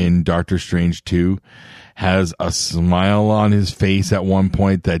twins in Doctor Strange 2 has a smile on his face at one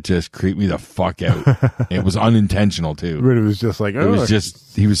point that just creeped me the fuck out. It was unintentional too. But it was just like, it was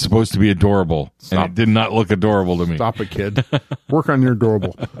just, he was supposed to be adorable. And it did not look adorable to me. Stop it, kid. Work on your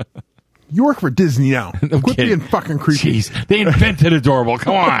adorable. You work for Disney now. Quit being fucking creepy. Jeez, they invented adorable.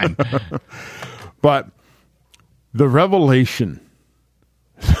 Come on. But the revelation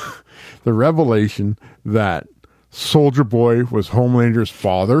that Soldier Boy was Homelander's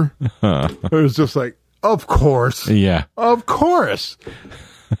father, it was just like, of course. Yeah. Of course.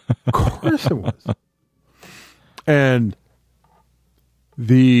 Of course it was. And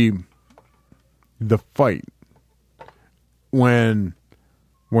the fight when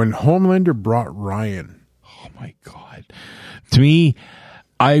Homelander brought Ryan. Oh my God. To me,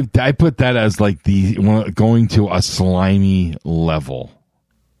 I put that as like going to a slimy level.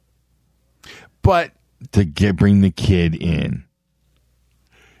 But to bring the kid in.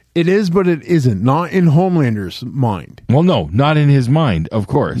 It is, but it isn't. Not in Homelander's mind. Well, no, not in his mind, of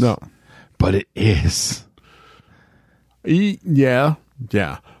course. No. But it is. Yeah.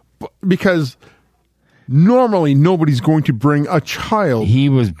 Because normally nobody's going to bring a child. He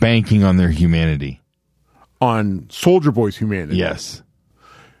was banking on their humanity. On Soldier Boy's humanity. Yes.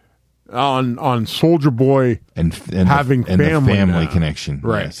 On Soldier Boy and having the family connection.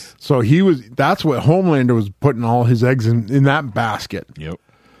 Right. Yes. So that's what Homelander was putting all his eggs in that basket. Yep.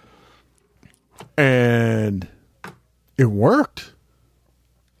 And it worked.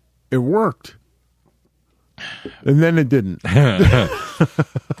 And then it didn't. That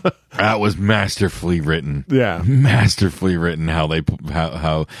was masterfully written. Yeah. Masterfully written how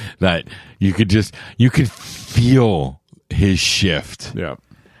that you could feel his shift. Yeah.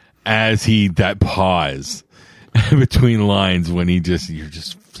 As that pause between lines when you're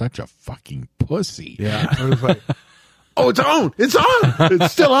just such a fucking pussy. Yeah. I was like, oh, it's on. It's on.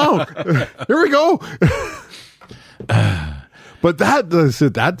 It's still on. Here we go. But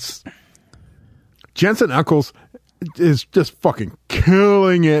that's Jensen Ackles is just fucking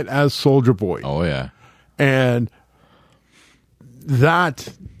killing it as Soldier Boy. Oh yeah. And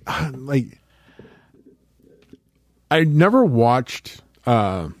that, like, I never watched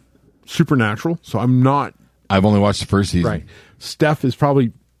Supernatural, so I've only watched the first season. Right. Steph is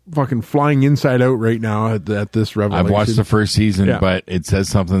probably fucking flying inside out right now at this revelation. I've watched the first season, but it says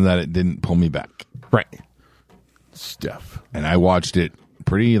something that it didn't pull me back. Right. Steph. And I watched it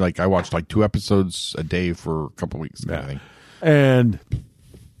I watched like 2 episodes a day for a couple weeks. Kind of thing. And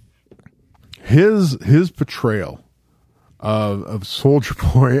his portrayal of Soldier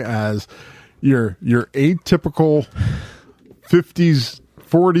Boy as your atypical 50s,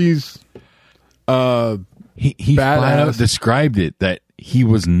 40s he flat out described it that he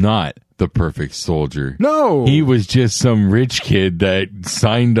was not the perfect soldier. No. He was just some rich kid that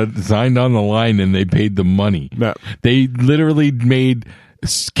signed on the line and they paid the money. No. They literally made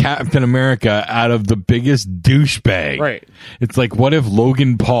Captain America out of the biggest douchebag. Right. It's like, what if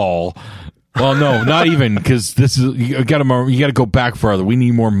Logan Paul... Well, no, not even, because this is... You got to go back farther. We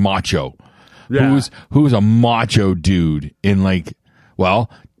need more macho. Yeah. Who's a macho dude in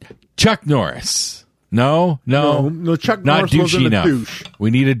Chuck Norris. No. Chuck not Norris douchey wasn't enough. a douche. We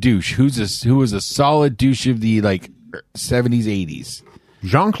need a douche. Who was a solid douche of the 70s, 80s?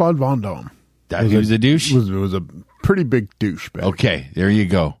 Jean-Claude Van Damme. He was a douche? Was a pretty big douchebag. Okay, there you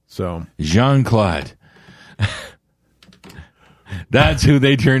go. So Jean-Claude. That's who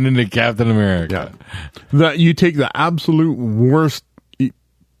they turned into Captain America. Yeah. That you take the absolute worst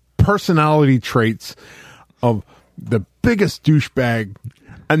personality traits of the biggest douchebag,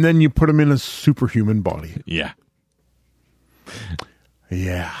 and then you put him in a superhuman body. Yeah.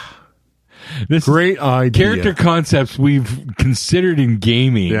 Yeah. This great idea. Character concepts we've considered in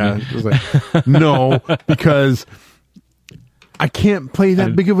gaming. Yeah. It was like, no, because I can't play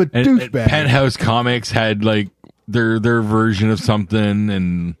that big of a douchebag. Penthouse Comics had their version of something,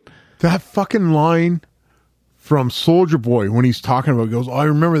 and that fucking line from Soldier Boy when he's talking about, goes, I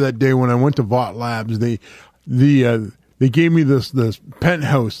remember that day when I went to Vought Labs. They gave me this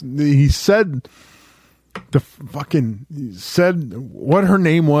penthouse. He said what her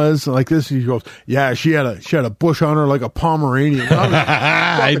name was like this. He goes, yeah, she had a bush on her like a Pomeranian.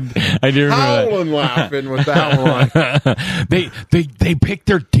 I do remember howling laughing with that one. They picked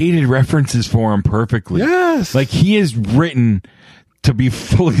their dated references for him perfectly. Yes, like he is written to be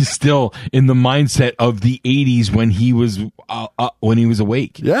fully still in the mindset of the 80s when he was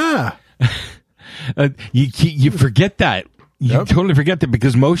awake. Yeah. You forget that. You totally forget that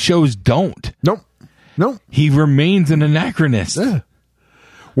because most shows don't. Nope. He remains an anachronist. Yeah.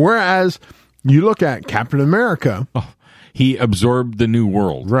 Whereas you look at Captain America. Oh, he absorbed the new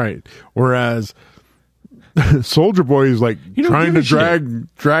world. Right. Whereas Soldier Boy is trying to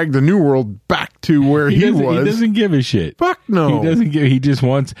drag the new world back to where he was. He doesn't give a shit. Fuck no. He doesn't give. He just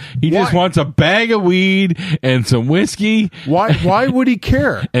wants a bag of weed and some whiskey. Why would he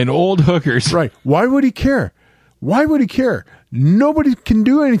care? And old hookers. Right. Why would he care? Nobody can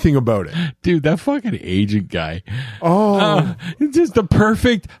do anything about it. Dude, that fucking agent guy. Oh. It's just the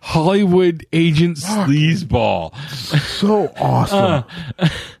perfect Hollywood agent sleazeball. So awesome.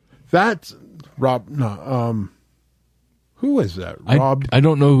 That's Rob. No, who is that? Rob. I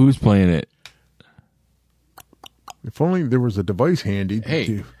don't know who's playing it. If only there was a device handy.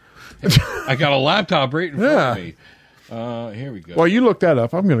 Hey, I got a laptop right in front of me. Here we go. While you look that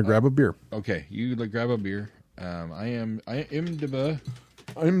up, I'm going to grab a beer. Okay, you grab a beer. I am Deba.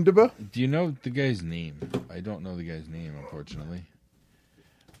 I'm Deba. Do you know the guy's name? I don't know the guy's name, unfortunately.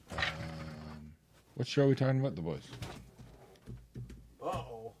 What show are we talking about? The Boys.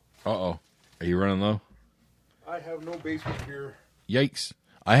 Uh-oh. Are you running low? I have no basement beer. Yikes.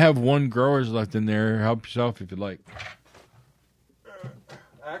 I have one growers left in there. Help yourself if you'd like.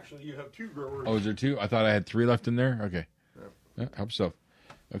 Actually, you have 2 growers. Oh, is there 2? I thought I had 3 left in there. Okay. Yeah, help yourself.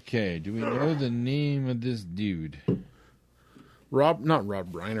 Okay, do we know the name of this dude? Not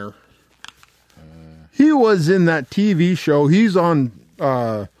Rob Reiner. He was in that TV show. He's on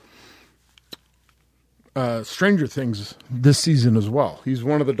Stranger Things this season as well. He's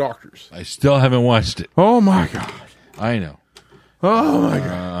one of the doctors. I still haven't watched it. Oh my god! I know. Oh my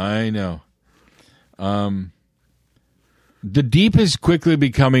god! I know. The Deep is quickly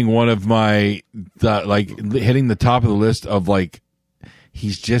becoming one of my hitting the top of the list of like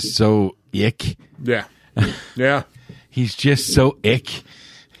he's just so ick. Yeah. Yeah. He's just so ick.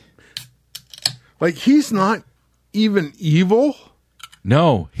 Like he's not even evil.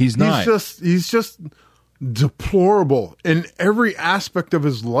 No, he's not. He's just deplorable in every aspect of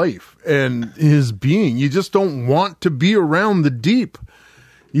his life and his being. You just don't want to be around the Deep.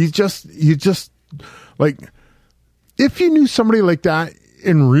 You just like, if you knew somebody like that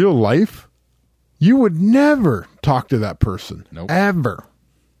in real life, you would never talk to that person. Nope. Ever.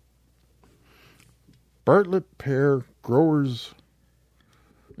 Bartlett pear growers.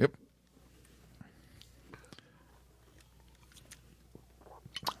 Yep.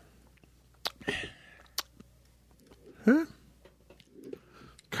 Huh?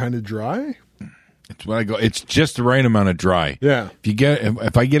 Kind of dry. It's when I go. It's just the right amount of dry. Yeah.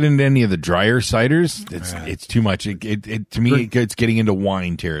 If I get into any of the drier ciders, it's too much. It to me it's getting into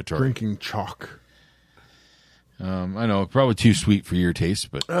wine territory. Drinking chalk. I know, probably too sweet for your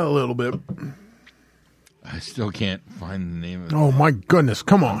taste, but A little bit. I still can't find the name of it. Oh my goodness!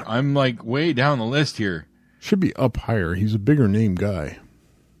 Come on. I'm like way down the list here. Should be up higher. He's a bigger name guy.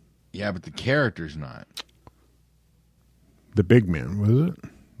 Yeah, but the character's not. The big man, was it?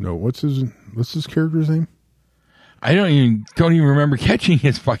 No, what's his character's name? I don't even remember catching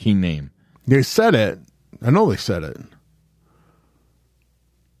his fucking name. They said it. I know they said it.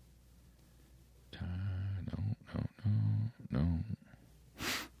 No.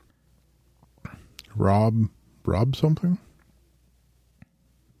 Rob something?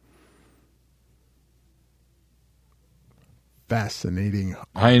 Fascinating.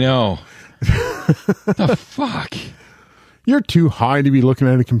 I know. The fuck? You're too high to be looking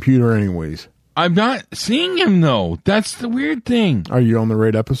at a computer anyways. I'm not seeing him though. That's the weird thing. Are you on the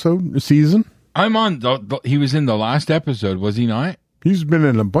right episode? Season? I'm on. He was in the last episode, was he not? He's been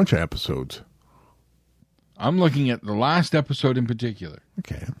in a bunch of episodes. I'm looking at the last episode in particular.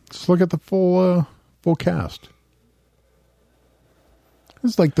 Okay, let's look at the full cast.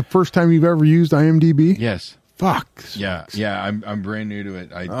 This is like the first time you've ever used IMDb? Yes. Fuck. Yeah. I'm brand new to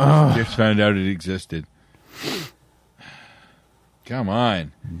it. I just found out it existed. Come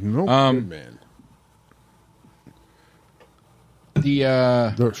on. Nope, good man.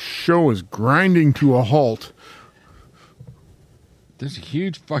 The show is grinding to a halt. There's a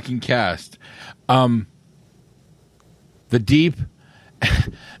huge fucking cast. The Deep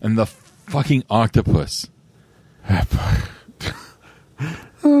and the fucking octopus.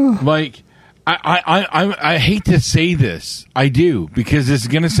 Like, I hate to say this. I do, because it's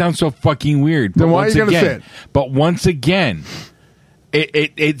going to sound so fucking weird. Then why are you going to say it? But once again,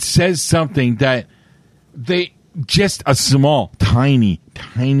 it says something that they just a small, tiny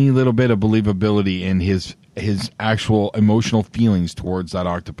little bit of believability in his actual emotional feelings towards that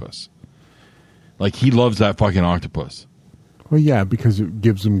octopus. Like, he loves that fucking octopus. Well, yeah, because it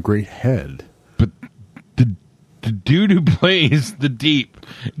gives him great head. But the dude who plays the Deep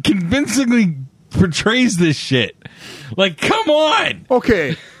convincingly portrays this shit. Like, come on!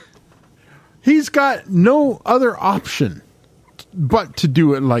 Okay. He's got no other option but to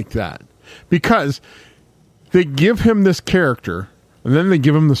do it like that. Because they give him this character, and then they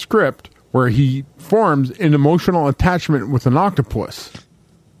give him the script where he forms an emotional attachment with an octopus.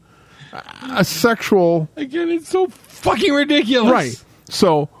 A sexual... Again, it's so fucking ridiculous. Right.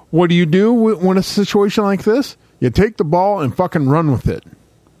 So, what do you do when a situation like this? You take the ball and fucking run with it.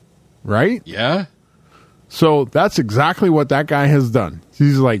 Right? Yeah. So, that's exactly what that guy has done.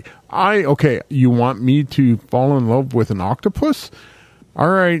 He's like, you want me to fall in love with an octopus? All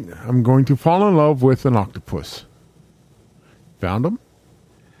right, I'm going to fall in love with an octopus. Found him?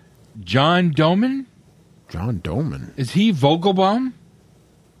 John Doman? John Doman. Is he Vogelbaum?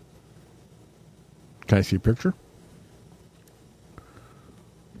 Can I see a picture?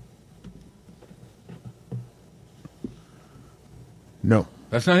 No.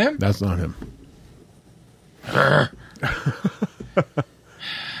 That's not him? That's not him.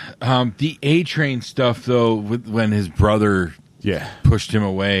 The A-Train stuff, though, when his brother pushed him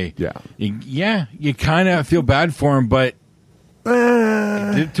away. Yeah. You kind of feel bad for him, but he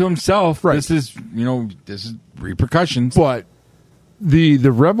did it to himself. Right. This is repercussions. But the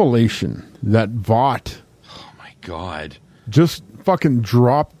revelation that Vought, oh my God, just fucking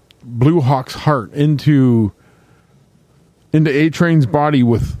dropped Blue Hawk's heart into A-Train's body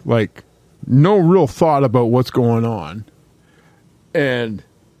with like no real thought about what's going on. And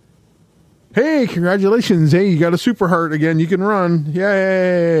hey, congratulations. Hey, you got a super heart again. You can run.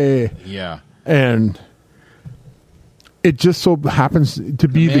 Yay. Yeah. And it just so happens to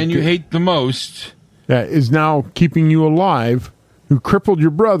be the man you hate the most that is now keeping you alive, who crippled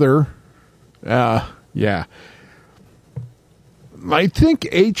your brother. Yeah. I think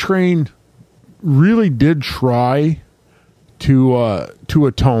A-Train really did try to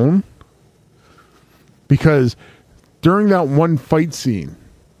atone, because during that one fight scene,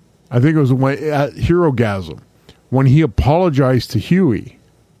 I think it was at Herogasm, when he apologized to Huey.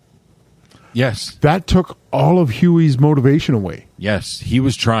 Yes. That took all of Huey's motivation away. Yes, he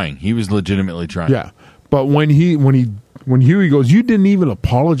was trying. He was legitimately trying. Yeah. But when Huey goes, "You didn't even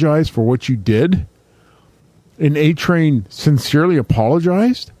apologize for what you did," and A-Train sincerely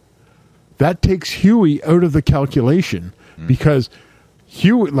apologized, that takes Huey out of the calculation, because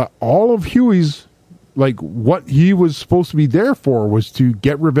Huey, all of Huey's, what he was supposed to be there for was to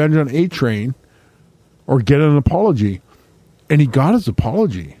get revenge on A-Train or get an apology. And he got his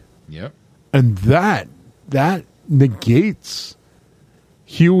apology. Yep. And that negates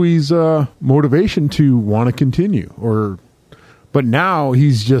Huey's motivation to want to continue. But now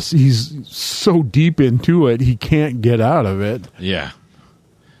he's so deep into it, he can't get out of it. Yeah.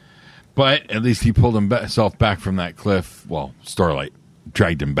 But at least he pulled himself back from that cliff. Well, Starlight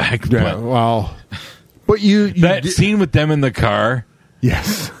dragged him back. Yeah, but you that scene with them in the car.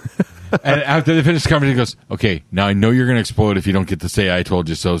 Yes. And after they finish the conversation, he goes, "Okay, now I know you're going to explode if you don't get to say I told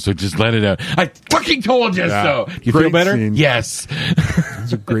you so, so just let it out. I fucking told you so." You feel better? Scene. Yes.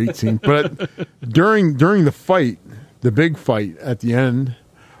 It's a great scene. But during the fight, the big fight at the end,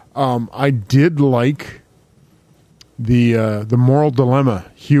 I did like the moral dilemma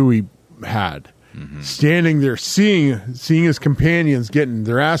Huey had. Mm-hmm. Standing there, seeing his companions getting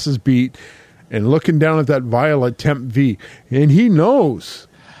their asses beat and looking down at that Violet Temp V, and he knows.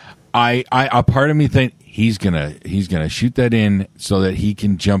 A part of me think he's gonna shoot that in so that he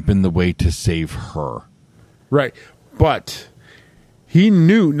can jump in the way to save her. Right. But he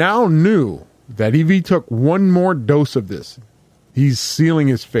knew that if he took one more dose of this, he's sealing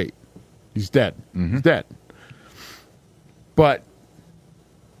his fate. He's dead. Mm-hmm. He's dead. But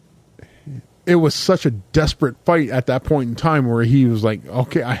it was such a desperate fight at that point in time where he was like,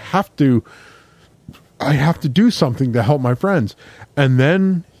 okay, I have to do something to help my friends. And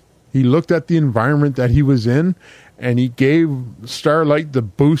then he looked at the environment that he was in, and he gave Starlight the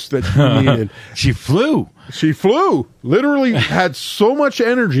boost that she needed. She flew. Literally had so much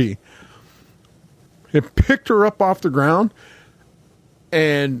energy. It picked her up off the ground,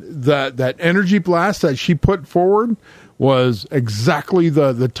 and that energy blast that she put forward was exactly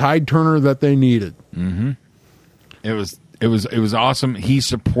the tide turner that they needed. Mm-hmm. It was awesome. He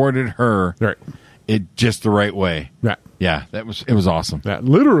supported her. Right. It just the right way. Yeah. Yeah, it was awesome. That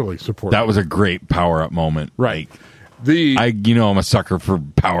literally supported. That was a great power up moment. Right. I'm a sucker for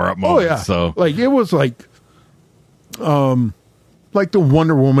power up moments. Oh yeah. So it was like the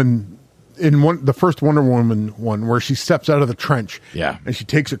Wonder Woman in the first Wonder Woman one where she steps out of the trench. Yeah. And she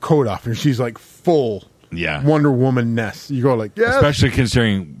takes her coat off and she's like full. Yeah. Wonder Woman-ness. You go like, yeah. Especially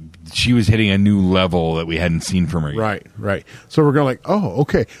considering she was hitting a new level that we hadn't seen from her yet. Right. So we're going like, oh,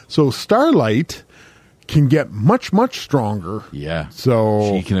 okay. So Starlight can get much, much stronger. Yeah.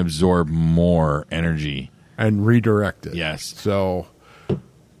 So she can absorb more energy. And redirect it. Yes. So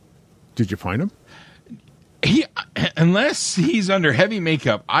did you find him? Unless he's under heavy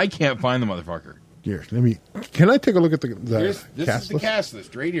makeup, I can't find the motherfucker. Here, can I take a look at the this cast is the list? cast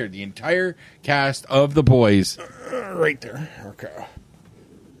list right here. The entire cast of the boys. Right there. Okay.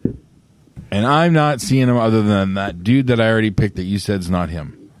 And I'm not seeing him other than that dude that I already picked that you said's not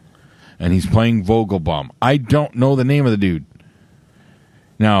him. And he's playing Vogelbaum. I don't know the name of the dude.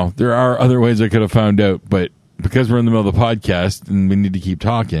 Now, there are other ways I could have found out, but because we're in the middle of the podcast and we need to keep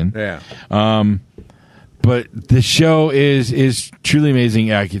talking. Yeah. But the show is truly amazing.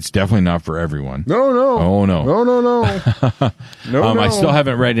 It's definitely not for everyone. No. Oh, no. No. No. I still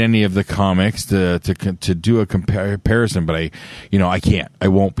haven't read any of the comics to do a comparison, but I can't. I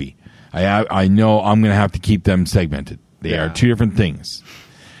won't be. I know I'm going to have to keep them segmented. They are two different things.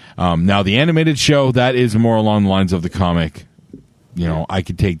 Now, the animated show, that is more along the lines of the comic. I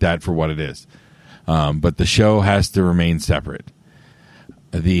could take that for what it is. But the show has to remain separate.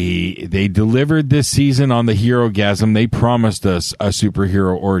 They delivered this season on the Herogasm. They promised us a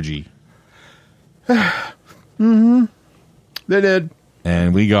superhero orgy. Mm-hmm. They did.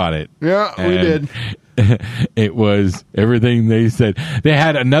 And we got it. Yeah, we did. It was everything they said. They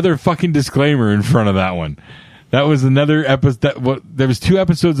had another fucking disclaimer in front of that one. That was another episode. There was 2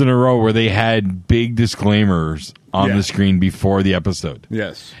 episodes in a row where they had big disclaimers on the screen before the episode.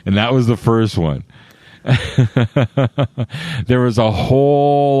 Yes. And that was the first one. There was a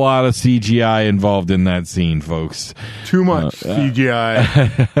whole lot of CGI involved in that scene, folks. Too much CGI.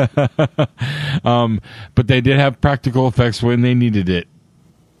 But they did have practical effects when they needed it.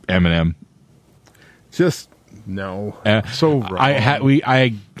 Eminem. Just no. So wrong.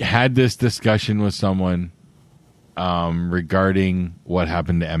 I had this discussion with someone regarding what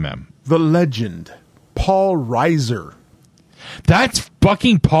happened to MM. The legend, Paul Reiser. That's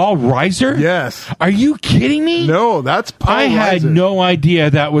fucking Paul Reiser? Yes. Are you kidding me? No, that's Paul Reiser. I had no idea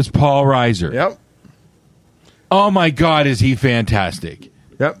that was Paul Reiser. Yep. Oh my God, is he fantastic?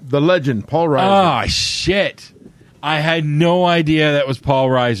 Yep, the legend, Paul Reiser. Oh, shit. I had no idea that was Paul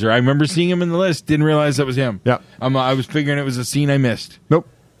Reiser. I remember seeing him in the list, didn't realize that was him. Yep. I was figuring it was a scene I missed. Nope.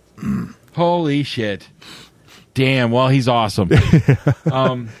 Holy shit. Damn, well, he's awesome.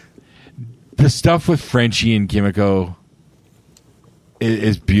 The stuff with Frenchie and Kimiko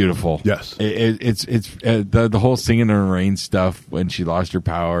is beautiful. Yes. It's the whole singing in the rain stuff when she lost her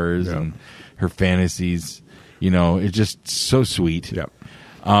powers and her fantasies. It's just so sweet. Yep.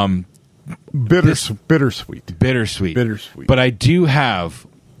 Bittersweet. But I do have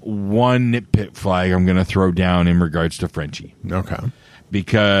one nitpick flag I'm going to throw down in regards to Frenchie. Okay.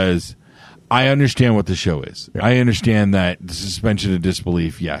 Because I understand what the show is. Yeah. I understand that the suspension of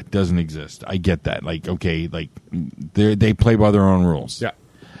disbelief, doesn't exist. I get that. They play by their own rules. Yeah.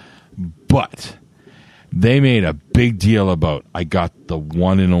 But they made a big deal about, I got the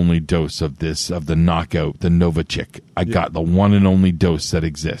one and only dose of the knockout, the Novichok. I got the one and only dose that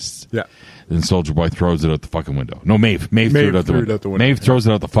exists. Yeah. Then Soldier Boy throws it out the fucking window. No, Maeve. Maeve threw it out the window. Maeve throws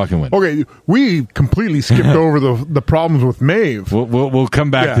it out the fucking window. Okay, we completely skipped over the problems with Maeve. We'll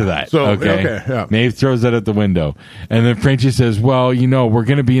come back to that. So, okay. Yeah. Maeve throws that out the window. And then Frenchie says, well, we're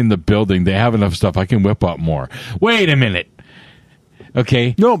going to be in the building. They have enough stuff. I can whip up more. Wait a minute.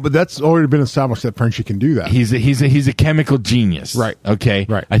 Okay. No, but that's already been established that Frenchie can do that. He's a chemical genius. Right. Okay.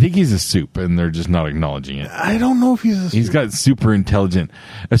 Right. I think he's a soup, and they're just not acknowledging it. I don't know if He's got super intelligent,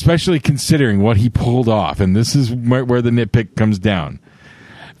 especially considering what he pulled off. And this is where the nitpick comes down.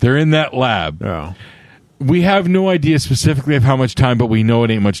 They're in that lab. Yeah. We have no idea specifically of how much time, but we know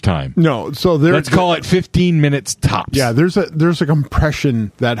it ain't much time. No, so let's call it 15 minutes tops. Yeah, there's a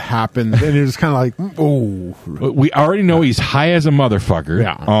compression that happens, and it's kind of like, oh. We already know he's high as a motherfucker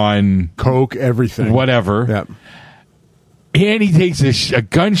on coke, everything, whatever. Yeah. And he takes a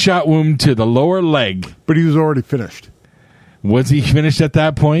gunshot wound to the lower leg. But he was already finished. Was he finished at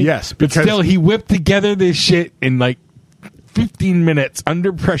that point? Yes, but still, he whipped together this shit in 15 minutes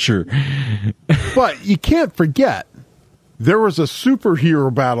under pressure. But you can't forget, there was a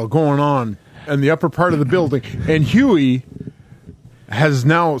superhero battle going on in the upper part of the building, and Huey has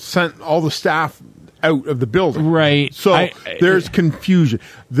now sent all the staff out of the building. Right. So there's confusion.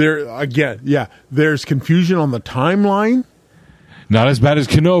 There's confusion on the timeline. Not as bad as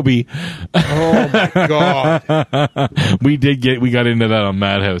Kenobi. Oh my God. We got into that on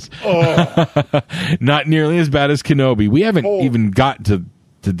Madhouse. Oh. Not nearly as bad as Kenobi. We haven't even got to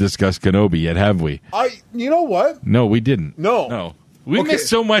discuss Kenobi yet, have we? You know what? No, we didn't. No. We missed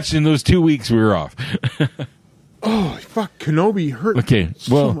so much in those 2 weeks we were off. Oh, fuck. Kenobi hurt. Okay.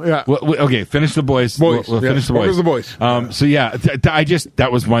 Well, okay. Finish the boys. We'll finish the boys. Focus the boys. So,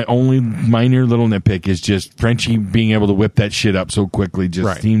 that was my only minor little nitpick is just Frenchie being able to whip that shit up so quickly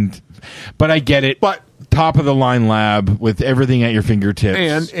just seemed. But I get it. But top of the line lab with everything at your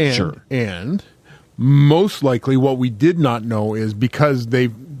fingertips. And most likely what we did not know is because they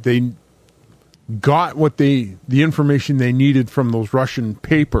got the information they needed from those Russian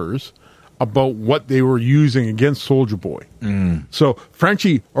papers about what they were using against Soldier Boy. So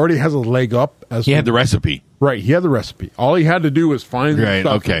Frenchie already has a leg up. He had the recipe. Right, he had the recipe. All he had to do was find the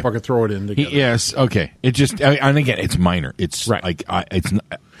stuff and fucking throw it in together. Yes, okay. It just, and again, it's minor. It's it's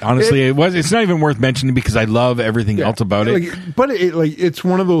honestly, it's not even worth mentioning because I love everything else about it. But it's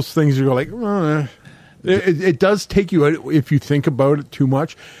one of those things you go like, it does take you, if you think about it too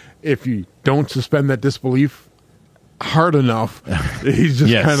much, if you don't suspend that disbelief hard enough, he's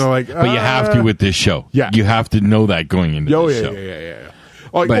just kind of like, but you have to with this show. Yeah. You have to know that going into this show. Yeah.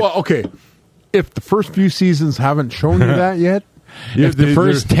 Well, okay. If the first few seasons haven't shown you that yet, if the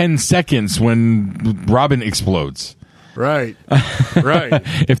first 10 seconds when Robin explodes. Right.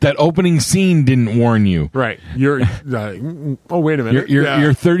 If that opening scene didn't warn you. Right. You're oh, wait a minute.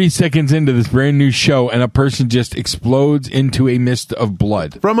 You're 30 seconds into this brand new show and a person just explodes into a mist of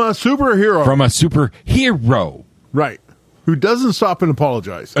blood. From a superhero. Right. Who doesn't stop and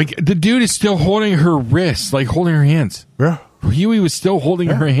apologize. Like, the dude is still holding her wrists, like holding her hands. Yeah. Huey was still holding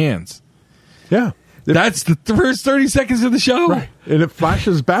her hands. Yeah. That's the first 30 seconds of the show. Right. And it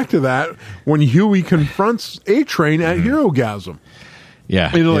flashes back to that when Huey confronts A-Train at Herogasm.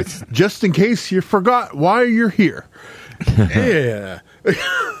 Yeah. Just in case you forgot why you're here. Yeah.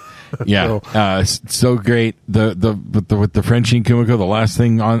 So great. With the Frenchie and Kumiko, the last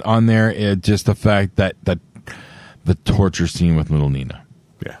thing on there is just the fact that the torture scene with little Nina.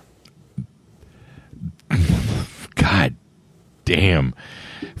 Yeah. God damn.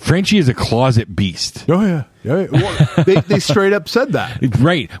 Frenchie is a closet beast. Oh yeah. Well, they straight up said that.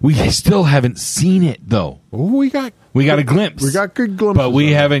 Right. We still haven't seen it though. We got a glimpse. We got good glimpses. But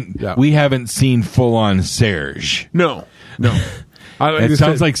we haven't seen full on Serge. No. It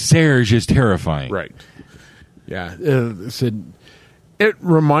sounds like Serge is terrifying. Right. Yeah. It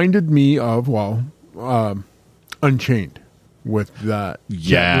reminded me of Unchained with that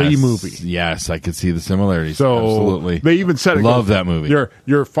Jet Li movie. Yes, I could see the similarities. So absolutely. They even said it. Love that movie.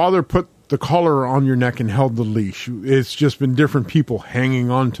 Your father put the collar on your neck and held the leash. It's just been different people hanging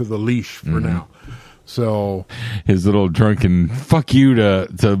on to the leash for now. So his little drunken fuck you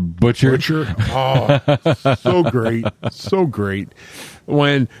to Butcher. Oh, so great. So great.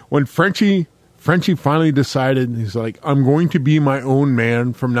 When Frenchie finally decided, he's like, I'm going to be my own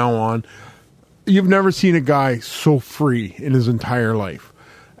man from now on. You've never seen a guy so free in his entire life.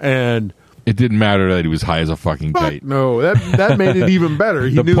 And it didn't matter that he was high as a fucking kite. No, that made it even better.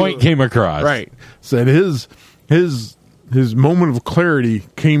 The point came across. Right. Said his moment of clarity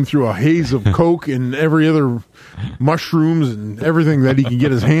came through a haze of coke and every other mushrooms and everything that he could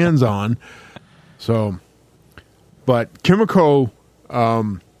get his hands on. So, but Kimiko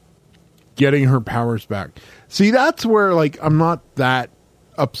getting her powers back. See, that's where I'm not that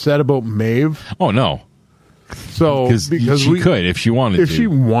upset about Maeve. Oh no. So because she could if she wanted to. If she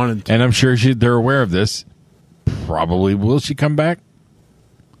wanted to. And I'm sure they're aware of this. Probably will she come back?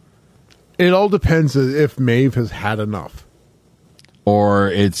 It all depends if Maeve has had enough. Or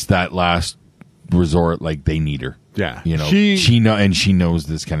it's that last resort, like they need her. Yeah. She knows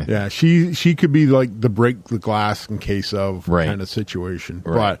this kind of thing. Yeah, she could be like the break the glass in case of kind of situation.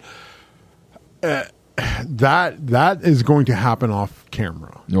 Right. But that is going to happen off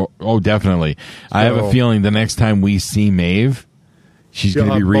camera. Oh, definitely. So, I have a feeling the next time we see Maeve, she's going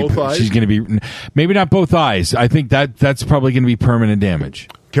to be she's going to be maybe not both eyes. I think that's probably going to be permanent damage.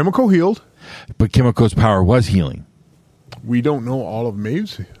 Kimiko healed, but Kimiko's power was healing. We don't know all of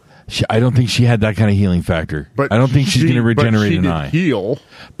Maeve's. I don't think she had that kind of healing factor. But I don't think she's going to regenerate an eye. Heal,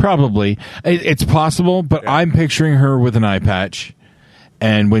 probably. It's possible, but I'm picturing her with an eye patch.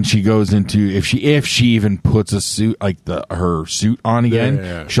 And when she goes into, if she even puts a suit, like her suit on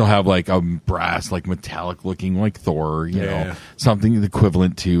again, she'll have like a brass, like metallic looking, like Thor, you know, something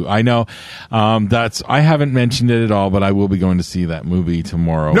equivalent to. I know, I haven't mentioned it at all, but I will be going to see that movie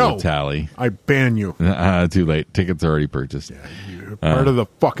tomorrow with Tally. I ban you. Too late. Tickets are already purchased. Yeah, you're part of the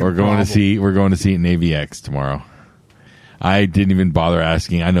fucking. We're going to see it in AVX tomorrow. I didn't even bother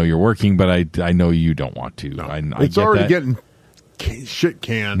asking. I know you're working, but I know you don't want to. No, I it's already getting shit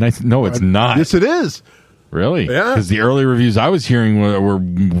canned. No, it's not. Yes, it is. Really? Yeah. Because the early reviews I was hearing were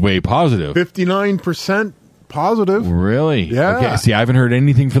way positive. 59% positive. Really? Yeah. Okay. See, I haven't heard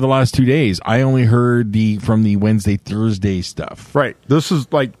anything for the last 2 days. I only heard from the Wednesday, Thursday stuff. Right. This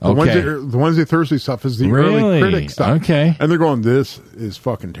is like the Wednesday, Thursday stuff is the early critic stuff. Okay. And they're going, this is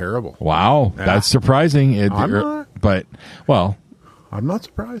fucking terrible. Wow. Yeah. That's surprising. I'm not. But, well. I'm not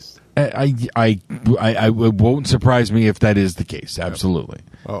surprised. It won't surprise me if that is the case. Absolutely.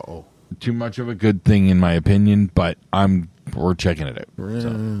 Uh-oh. Too much of a good thing in my opinion, but we're checking it out.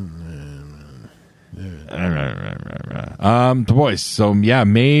 The voice. So yeah,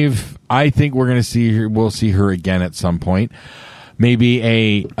 Maeve. I think we're gonna see her. We'll see her again at some point. Maybe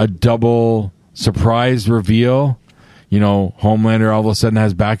a double surprise reveal. Homelander all of a sudden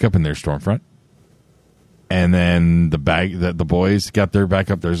has backup in their Stormfront. And then the boys got their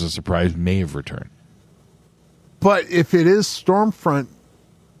backup. There's a surprise Maeve return. But if it is Stormfront's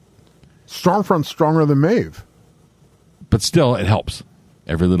stronger than Maeve. But still, it helps.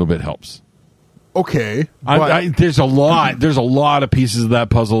 Every little bit helps. Okay, there's a lot of pieces of that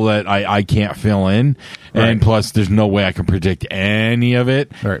puzzle that I can't fill in, and plus, there's no way I can predict any of it.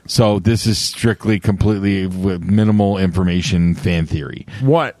 Right. So this is strictly, completely with minimal information, fan theory.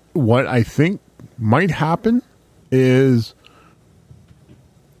 What I think might happen is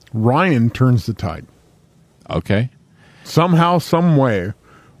Ryan turns the tide. Okay. Somehow, some way,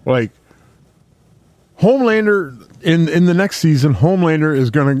 like Homelander in the next season, Homelander is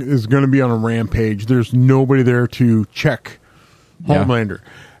gonna be on a rampage. There's nobody there to check Homelander,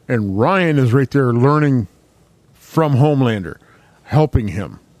 and Ryan is right there learning from Homelander, helping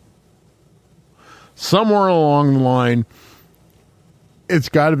him. Somewhere along the line, it's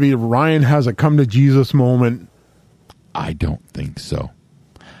got to be Ryan has a come to Jesus moment. I don't think so.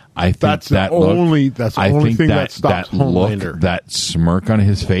 I think That's the only thing that stops Homelander. That smirk on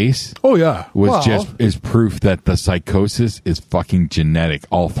his face. Oh yeah, is proof that the psychosis is fucking genetic.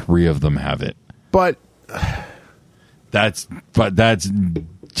 All three of them have it. But that's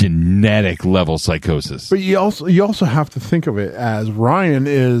genetic level psychosis. But you also have to think of it as Ryan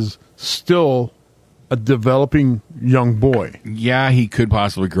is still a developing young boy. Yeah, he could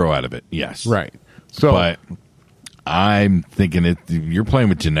possibly grow out of it. Yes, right. So, but I'm thinking you're playing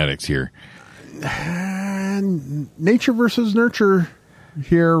with genetics here. Nature versus nurture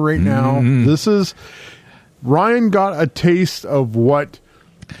here right now. Mm-hmm. This is Ryan got a taste of what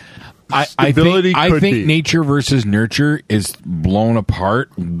stability I could think be. nature versus nurture is blown apart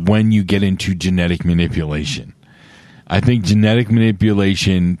when you get into genetic manipulation. I think genetic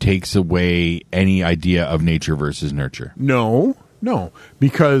manipulation takes away any idea of nature versus nurture. No,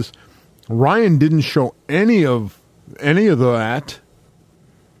 because Ryan didn't show any of that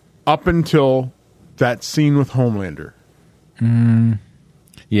up until that scene with Homelander.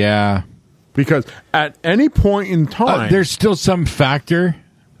 Yeah. Because at any point in time... there's still some factor,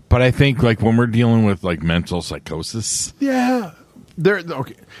 but I think like when we're dealing with like mental psychosis... Yeah.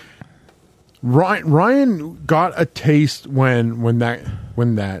 Okay. Ryan got a taste when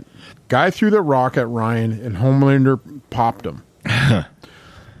that guy threw the rock at Ryan and Homelander popped him.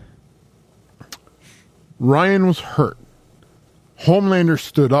 Ryan was hurt. Homelander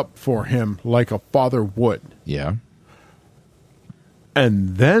stood up for him like a father would. Yeah.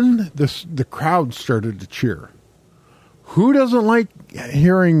 And then the crowd started to cheer. Who doesn't like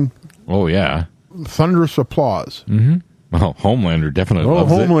hearing Oh, yeah. thunderous applause? Mm-hmm. Well, Homelander definitely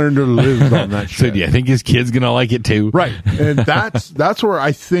loves Homelander lives on that shit. So do you think his kid's going to like it too? Right. And that's where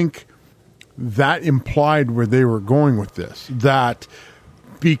I think that implied where they were going with this. That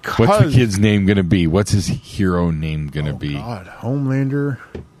because... What's the kid's name going to be? What's his hero name going to be? God, Homelander.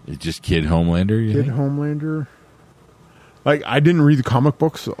 It's just Kid Homelander? Kid Homelander. Like, I didn't read the comic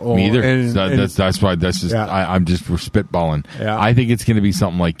books. Me either. That's why that's just... Yeah. I'm just spitballing. Yeah. I think it's going to be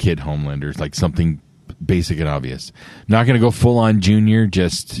something like Kid Homelander. It's like something basic and obvious. Not going to go full on Junior,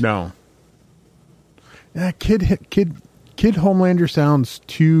 just... No. Yeah, Kid Homelander sounds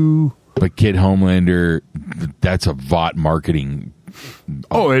too... But Kid Homelander, that's a VOT marketing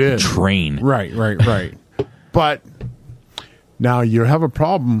it is. Train. Right. But now you have a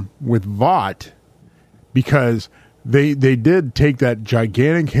problem with VOT because they did take that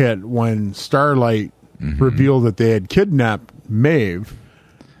gigantic hit when Starlight revealed that they had kidnapped Maeve.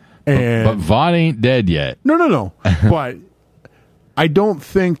 And But VOT ain't dead yet. No. But I don't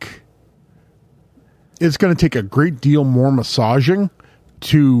think it's going to take a great deal more massaging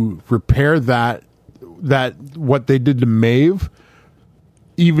to repair that what they did to Maeve,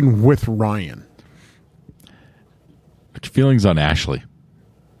 even with Ryan. What's your feelings on Ashley?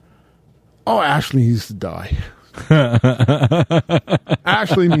 Oh, Ashley needs to die.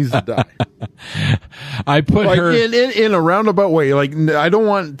 Ashley needs to die. I put Like her in a roundabout way. Like, I don't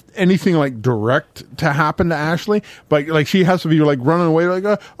want anything like direct to happen to Ashley, but like she has to be like running away.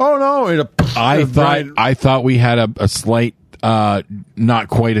 Like, oh no! I thought we had a slight, not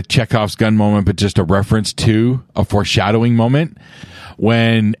quite a Chekhov's gun moment, but just a reference to a foreshadowing moment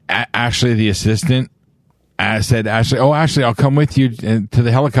when Ashley, the assistant, said, Ashley, I'll come with you to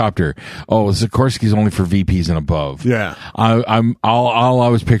the helicopter. Oh, Sikorsky's only for VPs and above. Yeah. All I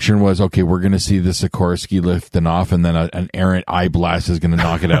was picturing was, okay, we're going to see the Sikorsky lifting off and then an errant eye blast is going to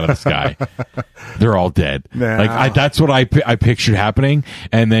knock it out of the sky. They're all dead. Nah. Like that's what I pictured happening.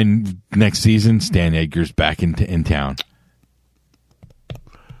 And then next season, Stan Edgar's back in town.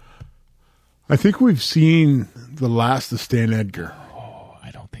 I think we've seen the last of Stan Edgar. Oh,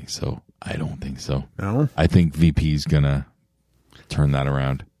 I don't think so. No? I think VP's going to turn that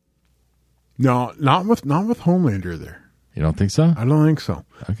around. No, not with Homelander there. You don't think so? I don't think so.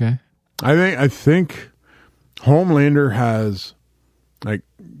 Okay. I think Homelander has like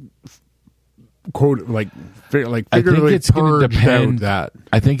quote like figuratively purged out that.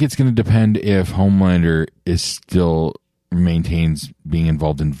 I think it's going to depend if Homelander is still maintains being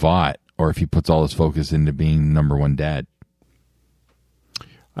involved in VOT or if he puts all his focus into being number one dad.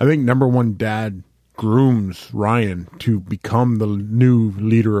 I think number one dad grooms Ryan to become the new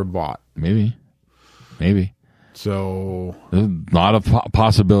leader of VOT. Maybe. So there's a lot of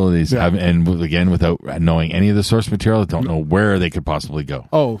possibilities. Yeah. And again, without knowing any of the source material, I don't know where they could possibly go.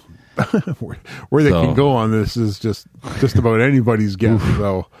 Oh, where they can go on this is just about anybody's guess.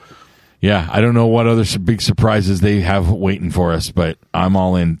 So yeah, I don't know what other big surprises they have waiting for us, but I'm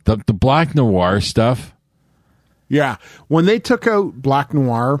all in. The Black Noir stuff. Yeah, when they took out Black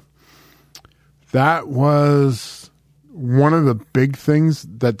Noir, that was one of the big things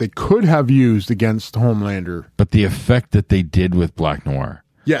that they could have used against Homelander. But the effect that they did with Black Noir,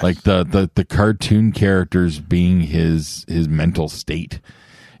 Yes. like the cartoon characters being his mental state,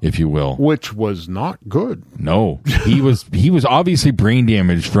 if you will, Which was not good. no, he was obviously brain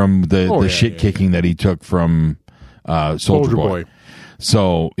damaged from the shit kicking that he took from Soldier Boy.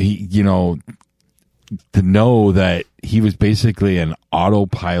 So he, to know that he was basically an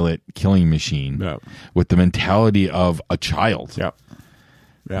autopilot killing machine with the mentality of a child. Yeah.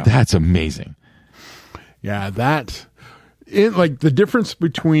 That's amazing. Yeah, the difference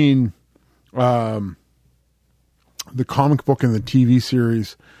between the comic book and the TV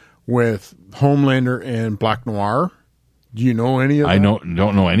series with Homelander and Black Noir. Do you know any of that? I don't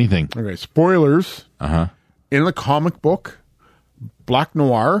know anything. Okay, spoilers. Uh-huh. In the comic book, Black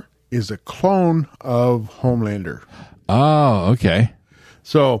Noir is a clone of Homelander. Oh, okay.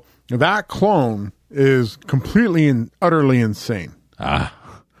 So that clone is completely and utterly insane.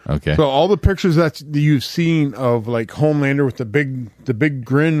 Okay. So all the pictures that you've seen of like Homelander with the big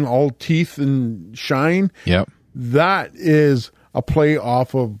grin, all teeth and shine, Yep. that is a play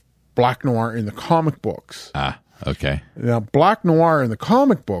off of Black Noir in the comic books. Okay. Now, Black Noir in the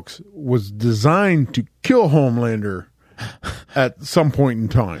comic books was designed to kill Homelander at some point in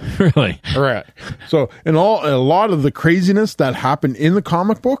time. Really? All right. So, a lot of the craziness that happened in the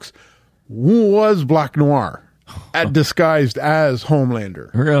comic books was Black Noir, disguised as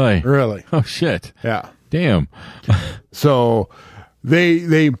Homelander. Really? Oh shit. Yeah. Damn. So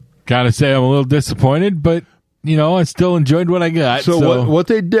they Gotta say I'm a little disappointed, but I still enjoyed what I got. so what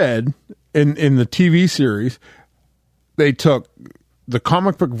they did in the TV series, they took the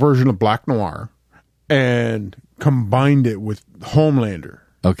comic book version of Black Noir and combined it with Homelander.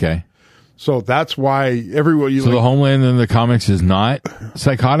 Okay. So that's why everyone So the Homeland in the comics is not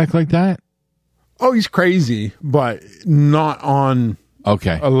psychotic like that? oh, he's crazy, but not on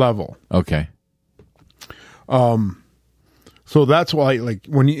Okay. a level. Okay. So that's why, like,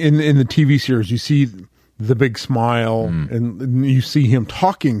 when you, in the TV series, you see the big smile and you see him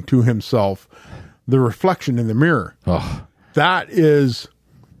talking to himself, the reflection in the mirror. Oh. That is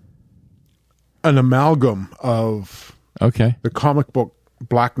an amalgam of Okay. the comic book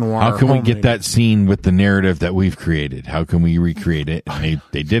Black Noir. How can we get Homelander. that scene with the narrative that we've created? How can we recreate it? And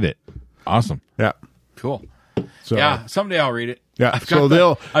they did it. Awesome. Yeah. Cool. So, Yeah, someday I'll read it. Yeah, I've so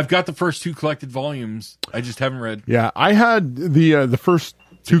got I've got the first 2 collected volumes. I just haven't read. Yeah, I had the first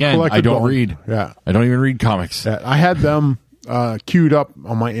 2 Again, collected. I don't volumes. read. Yeah. I don't even read comics. Yeah, I had them queued up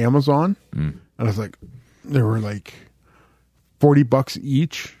on my Amazon, and I was like, they were like $40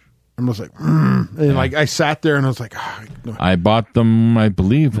 each. I was like, and like I sat there and I was like, I bought them, I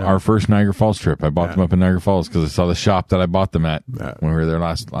believe, our first Niagara Falls trip. I bought them up in Niagara Falls because I saw the shop that I bought them at when we were there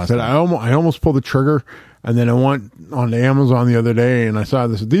last I time. I almost pulled the trigger, and then I went on Amazon the other day and I saw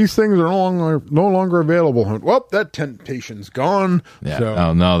this. These things are no longer available. I went, well, that temptation's gone. Yeah. So,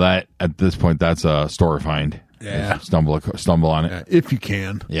 Oh no, that at this point that's a store find. Yeah. Stumble on it. if you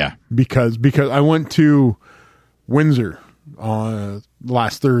can, Yeah. because I went to Windsor on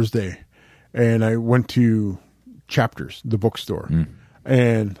last Thursday, and I went to Chapters, the bookstore,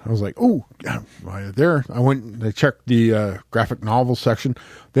 and I was like, oh, there. I went and I checked the graphic novel section.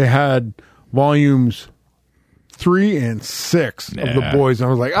 They had volumes 3 and 6 of the boys. And I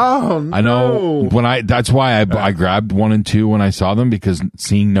was like, oh, no. I know that's why I grabbed 1 and 2 when I saw them, because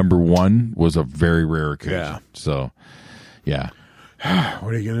seeing number 1 was a very rare occasion. Yeah. So, yeah.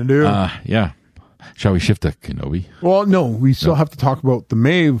 What are you going to do? Yeah. Shall we shift to Kenobi? Well, no, we still have to talk about the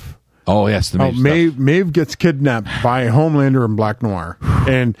Maeve. Oh, yes. The Maeve stuff. Maeve gets kidnapped by Homelander and Black Noir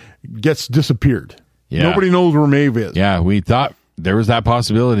and gets disappeared. Yeah. Nobody knows where Maeve is. Yeah, we thought there was that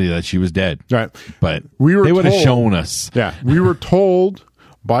possibility that she was dead. Right. But We were they would have told- shown us. Yeah. We were told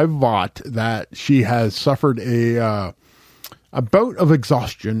by Vought that she has suffered a bout of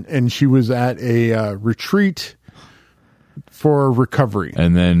exhaustion, and she was at a retreat for recovery.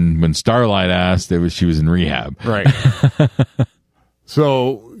 And then when Starlight asked, she was in rehab. Right.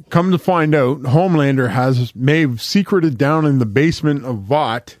 So, come to find out, Homelander has Maeve secreted down in the basement of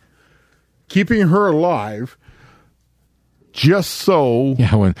Vought, keeping her alive, just so...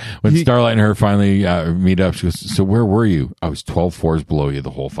 Yeah, when Starlight and her finally meet up, she goes, so where were you? I was 12 floors below you the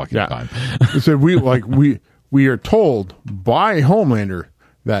whole fucking time. So we are told by Homelander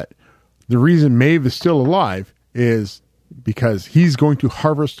that the reason Maeve is still alive is because he's going to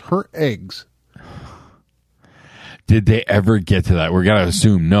harvest her eggs. Did they ever get to that? We're going to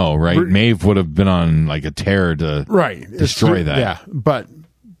assume no, right? Maeve would have been on like a tear to destroy that. Yeah, but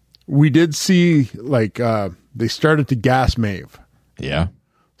we did see they started to gas Maeve. Yeah.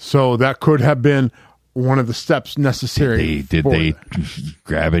 So that could have been one of the steps necessary. Did they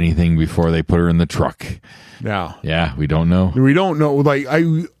grab anything before they put her in the truck? Yeah, we don't know. We don't know. Like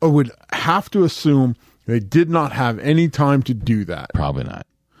I would have to assume they did not have any time to do that. Probably not.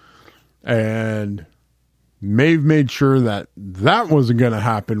 And Maeve made sure that wasn't going to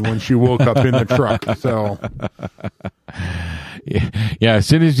happen when she woke up in the truck. So, yeah. As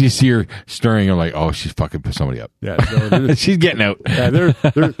soon as you see her stirring, you're like, "Oh, she's fucking put somebody up." Yeah, so she's getting out. Yeah,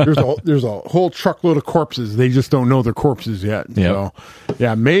 there's a whole truckload of corpses. They just don't know they're corpses yet. Yep. So,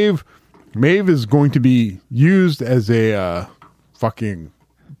 yeah, Maeve is going to be used as a fucking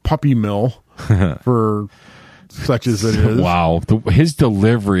puppy mill for such as it is. Wow, his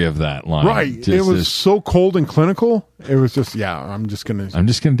delivery of that line, right? It was so cold and clinical. It was just, I'm just gonna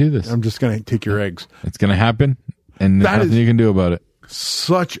do this. I'm just gonna take your eggs. It's gonna happen, and there's nothing you can do about it.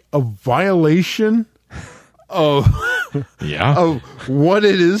 Such a violation of of what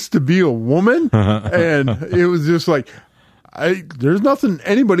it is to be a woman, and it was just like, there's nothing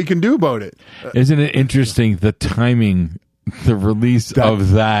anybody can do about it. Isn't it interesting the timing? The release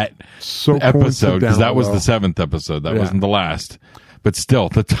of that episode, because that was the 7th episode. That wasn't the last, but still,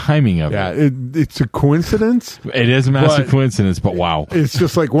 the timing of it. It's a coincidence. It is a massive coincidence, but wow, it's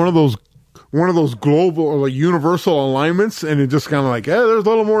just like one of those global or like universal alignments, and it just kind of like, there's a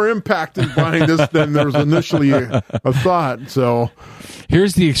little more impact behind this than there was initially a thought. So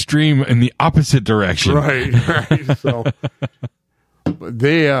here's the extreme in the opposite direction. Right. So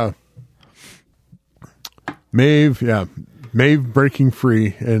they Maeve breaking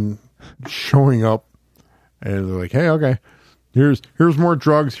free and showing up, and they're like, "Hey, okay, here's more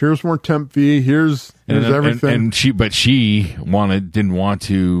drugs, here's more temp fee, here's everything." And she didn't want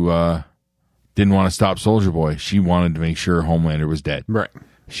to stop Soldier Boy. She wanted to make sure Homelander was dead. Right.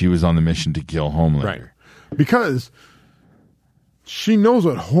 She was on the mission to kill Homelander. Right. Because she knows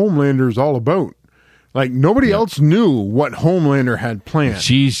what Homelander's all about. Like, nobody else knew what Homelander had planned.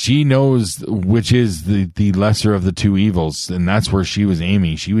 She knows which is the lesser of the two evils, and that's where she was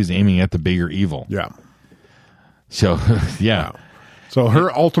aiming. She was aiming at the bigger evil. Yeah. So, yeah. So her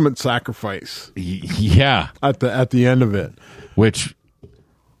ultimate sacrifice. Yeah. At the end of it. Which,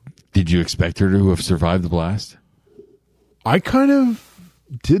 did you expect her to have survived the blast? I kind of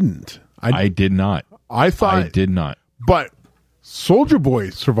didn't. I did not. I thought I did not. But Soldier Boy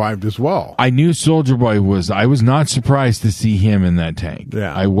survived as well. I knew Soldier Boy I was not surprised to see him in that tank.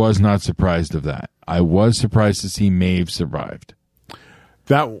 Yeah. I was not surprised of that. I was surprised to see Maeve survived.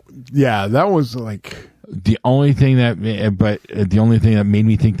 That was like the only thing that made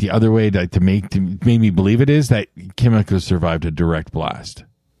me think the other way made me believe it is that Kimiko survived a direct blast.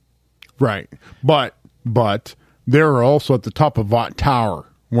 Right. But they were also at the top of Vought Tower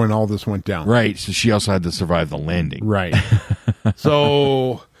when all this went down. Right. So she also had to survive the landing. Right.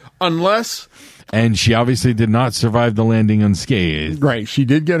 So unless... And she obviously did not survive the landing unscathed. Right. She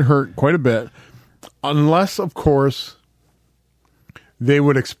did get hurt quite a bit. Unless, of course, they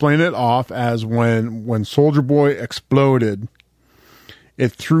would explain it off as when Soldier Boy exploded,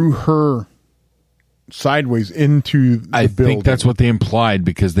 it threw her sideways into the building. I think that's what they implied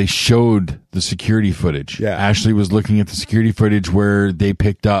because they showed the security footage. Yeah. Ashley was looking at the security footage where they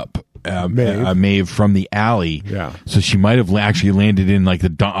picked up Maeve from the alley. Yeah. So she might have actually landed in like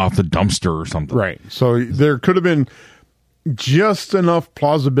off the dumpster or something. Right. So there could have been just enough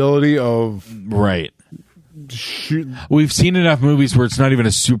plausibility of right. We've seen enough movies where it's not even a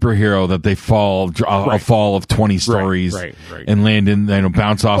superhero that they fall a fall of 20 stories right. and land in,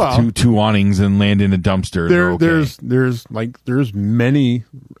 bounce off two awnings and land in a dumpster. There's many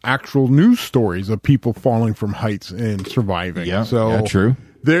actual news stories of people falling from heights and surviving. Yeah, so true.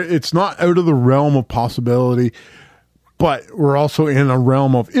 It's not out of the realm of possibility, but we're also in a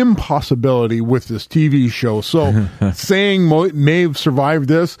realm of impossibility with this TV show. So saying Maeve survived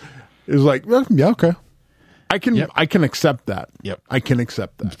this is like, yeah, okay. I can accept that. Yep. I can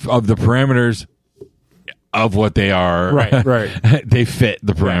accept that. Of the parameters of what they are. Right. They fit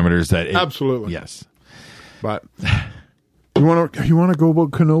the parameters absolutely. Yes. But you want to go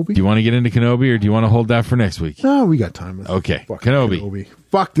about Kenobi? Do you want to get into Kenobi or do you want to hold that for next week? No, we got time. Okay. Kenobi.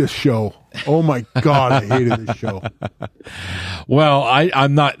 Fuck this show. Oh my God, I hated this show. Well,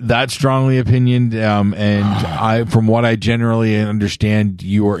 I'm not that strongly opinioned, and from what I generally understand,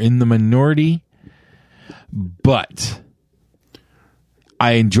 you are in the minority. But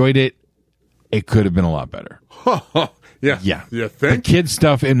I enjoyed it. It could have been a lot better. Yeah. You think? The kid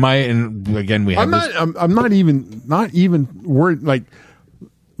stuff again we have I'm not even worried, like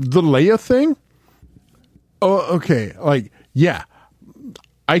the Leia thing. Oh, okay. Like, yeah.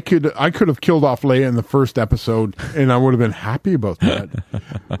 I could have killed off Leia in the first episode, and I would have been happy about that.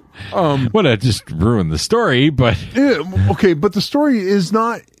 Would have just ruined the story, but okay, but the story is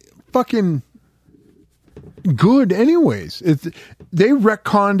not fucking good, anyways. They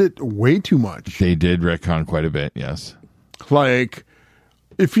retconned it way too much. they did retcon quite a bit. Yes. Like,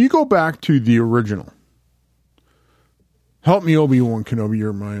 if you go back to the original, help me, Obi-Wan Kenobi,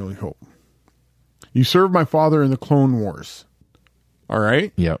 you're my only hope. You served my father in the Clone Wars. All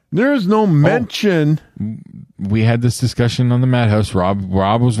right? Yep. There's no mention. We had this discussion on the Madhouse. Rob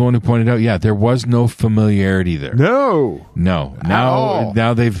was the one who pointed out, there was no familiarity there. No.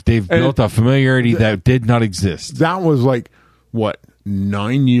 Now they've built a familiarity that did not exist. That was like, what,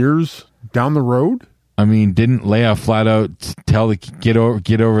 9 years down the road? I mean, didn't Leia flat out tell the get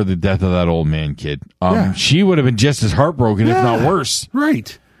over the death of that old man kid? She would have been just as heartbroken, if not worse.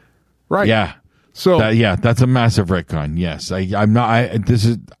 Right. Yeah. So that's a massive retcon. Yes, I'm not. This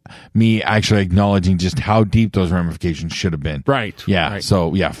is me actually acknowledging just how deep those ramifications should have been. Right. Yeah. Right.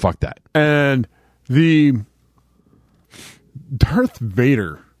 So fuck that. And the Darth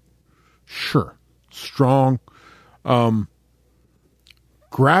Vader, sure, strong,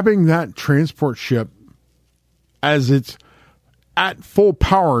 grabbing that transport ship as it's at full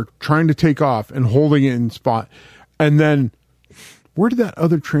power, trying to take off and holding it in spot, and then where did that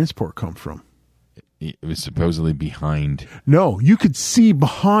other transport come from? It was supposedly behind. No, you could see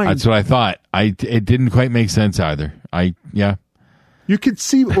behind. That's what I thought. It didn't quite make sense either. You could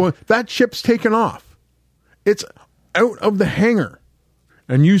see that ship's taken off. It's out of the hangar.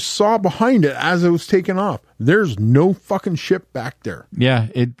 And you saw behind it as it was taken off. There's no fucking ship back there. Yeah,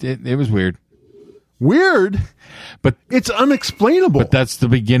 it was weird. Weird? But it's unexplainable. But that's the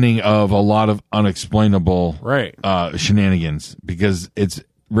beginning of a lot of unexplainable shenanigans, because it's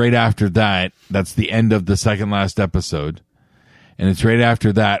right after that. That's the end of the second last episode. And it's right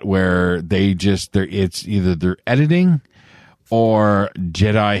after that where it's either they're editing or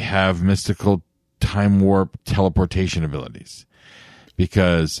Jedi have mystical time warp teleportation abilities.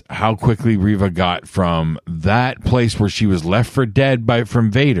 Because how quickly Reva got from that place where she was left for dead from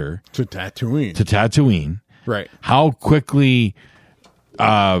Vader to Tatooine. Right. How quickly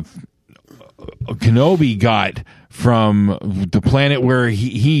Kenobi got from the planet where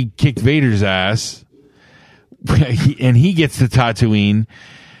he kicked Vader's ass and he gets to Tatooine.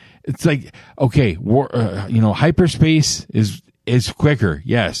 It's like, okay, hyperspace is quicker.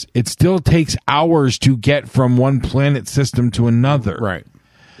 Yes. It still takes hours to get from one planet system to another. Right.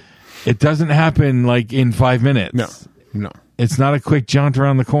 It doesn't happen like in 5 minutes. No. It's not a quick jaunt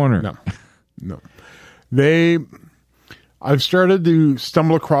around the corner. No. I've started to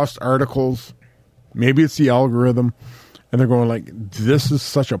stumble across articles. Maybe it's the algorithm. And they're going like, this is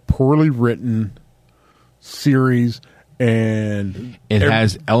such a poorly written series. And it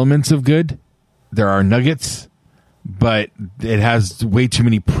has elements of good. There are nuggets. But it has way too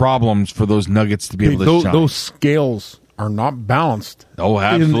many problems for those nuggets to be able to shine. Those scales are not balanced. Oh,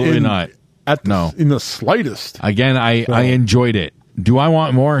 absolutely not. In the slightest. Again, I enjoyed it. Do I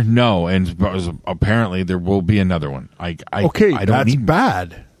want more? No. And apparently there will be another one. I don't that's need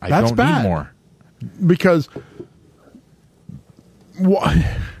bad. I don't need more. Because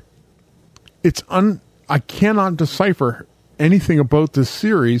I cannot decipher anything about this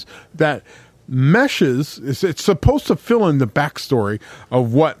series that meshes. It's supposed to fill in the backstory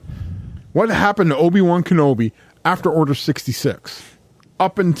of what happened to Obi-Wan Kenobi after Order 66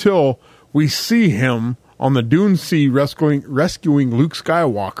 up until we see him on the Dune Sea rescuing Luke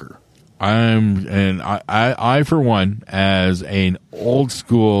Skywalker. I for one, as an old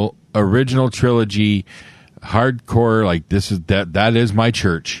school original trilogy hardcore, like that is my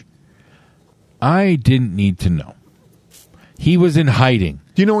church, I didn't need to know. He was in hiding.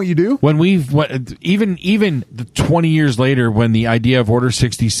 Do you know what you do? When even the 20 years later, when the idea of Order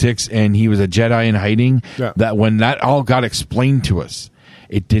 66 and he was a Jedi in hiding, that when that all got explained to us,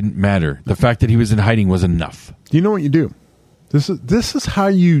 it didn't matter. The fact that he was in hiding was enough. Do you know what you do? This is how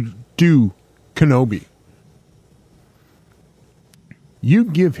you do Kenobi. You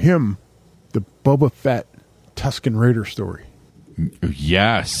give him the Boba Fett Tusken Raider story.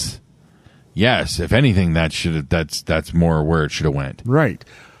 Yes. If anything, that's more where it should have went. Right.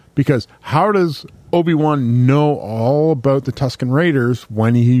 Because how does Obi-Wan know all about the Tusken Raiders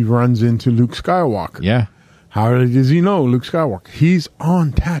when he runs into Luke Skywalker? Yeah. How does he know Luke Skywalker? He's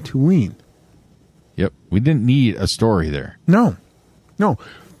on Tatooine. Yep. We didn't need a story there. No.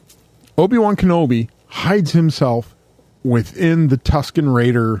 Obi-Wan Kenobi hides himself within the Tusken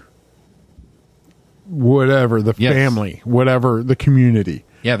Raider, whatever, the family, whatever, the community.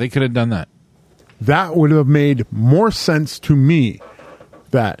 Yeah, they could have done that. That would have made more sense to me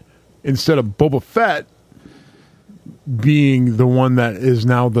that instead of Boba Fett being the one that is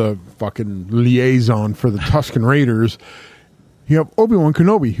now the fucking liaison for the Tusken Raiders, you have Obi-Wan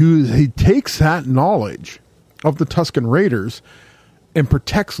Kenobi, he takes that knowledge of the Tusken Raiders and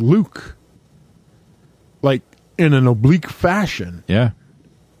protects Luke, like in an oblique fashion. Yeah.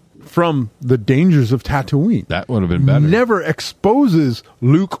 From the dangers of Tatooine. That would have been better. Never exposes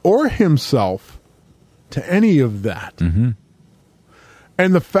Luke or himself to any of that. Mm-hmm.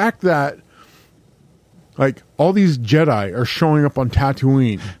 And the fact that, like, all these Jedi are showing up on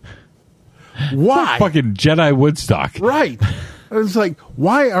Tatooine. Why? Fucking Jedi Woodstock. Right. It's like,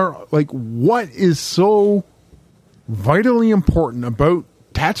 what is so vitally important about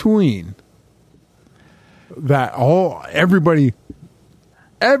Tatooine that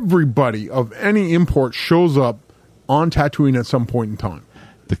everybody of any import shows up on Tatooine at some point in time?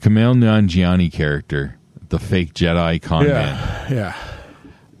 The Kumail Nanjiani character, the fake Jedi con man. Yeah.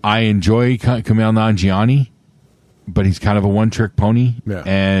 I enjoy Kumail Nanjiani, but he's kind of a one-trick pony. Yeah.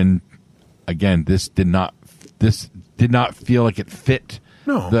 And again, this did not feel like it fit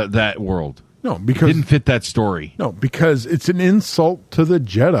that world. No, because it didn't fit that story. No, because it's an insult to the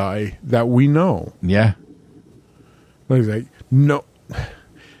Jedi that we know. Yeah. Like, no.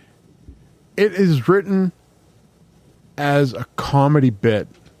 It is written as a comedy bit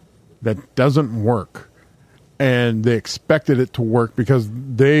that doesn't work. And they expected it to work because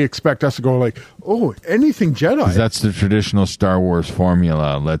they expect us to go like, oh, anything Jedi. That's the traditional Star Wars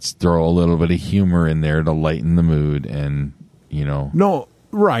formula. Let's throw a little bit of humor in there to lighten the mood and, No,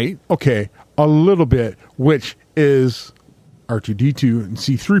 right. Okay. A little bit, which is R2-D2 and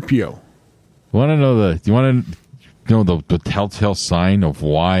C-3PO. Do you want to know the telltale sign of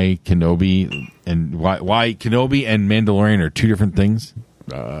why Kenobi and Mandalorian are two different things?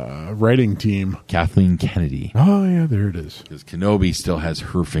 Writing team. Kathleen Kennedy. Oh, yeah, there it is. Because Kenobi still has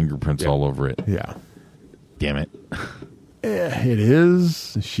her fingerprints all over it. Yeah. Damn it. Yeah, it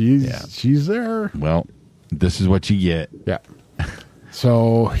is. She's there. Well, this is what you get. Yeah.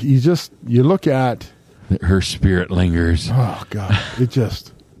 So you look at her spirit lingers. Oh God.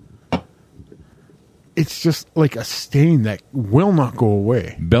 It's just like a stain that will not go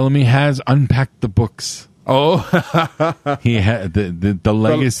away. Bellamy has unpacked the books. Oh, he had the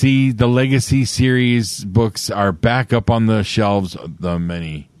legacy series books are back up on the shelves. The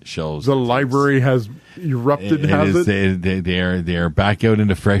many shelves. The library has erupted. They are back out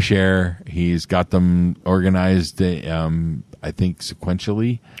into fresh air. He's got them organized. I think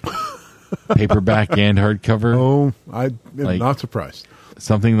sequentially, paperback and hardcover. Oh, I'm not surprised.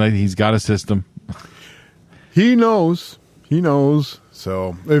 Something like he's got a system. He knows.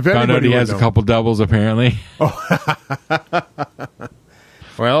 So if found out he has a couple doubles apparently. Oh.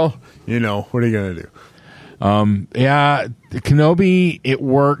 Well, what are you gonna do? Yeah, Kenobi, it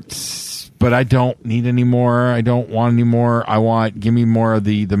worked, but I don't need any more. I don't want any more. Give me more of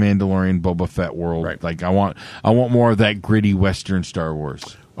the Mandalorian Boba Fett world. Right. Like I want more of that gritty Western Star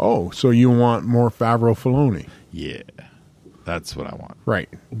Wars. Oh, so you want more Favreau Filoni? Yeah, that's what I want. Right,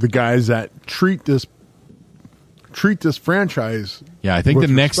 the guys that treat this franchise. Yeah, I think the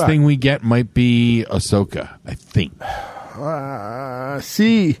next thing we get might be Ahsoka. I think. I'm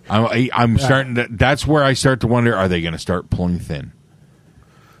starting to. That's where I start to wonder: are they going to start pulling thin?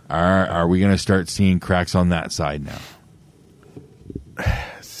 Are we going to start seeing cracks on that side now?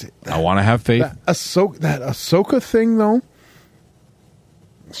 I want to have faith. That Ahsoka thing, though,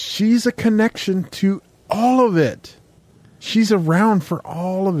 she's a connection to all of it. She's around for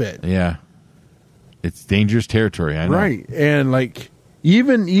all of it. Yeah. It's dangerous territory, I know. Right. And like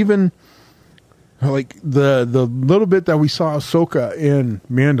even like the little bit that we saw Ahsoka in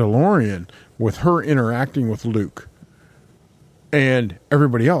Mandalorian with her interacting with Luke and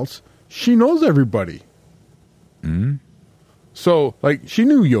everybody else, she knows everybody. Mm-hmm. So like she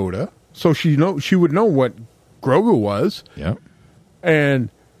knew Yoda, so she would know what Grogu was. Yep.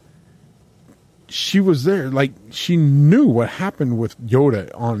 And she was there, like she knew what happened with Yoda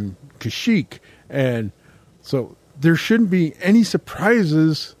on Kashyyyk. And so there shouldn't be any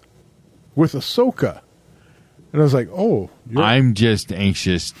surprises with Ahsoka. And I was like, I'm just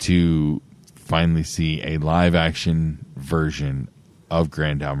anxious to finally see a live action version of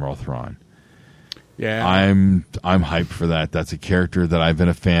Grand Admiral Thrawn. Yeah. I'm hyped for that. That's a character that I've been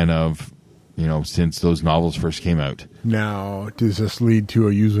a fan of, since those novels first came out. Now, does this lead to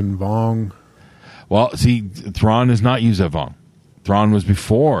a Yuzun Vong? Well, see, Thrawn is not Yuzun Vong. Thrawn was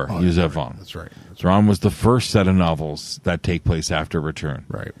before Yuzun Vong. That's right. Thrawn was the first set of novels that take place after Return.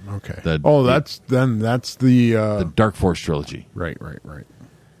 Right. Okay. That's the Dark Force trilogy. Right.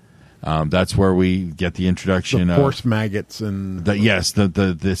 That's where we get the introduction The of force maggots and the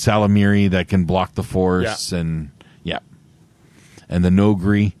Salamiri that can block the force, and the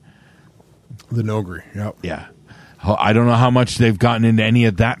Nogri. The Nogri, yep. Yeah. I don't know how much they've gotten into any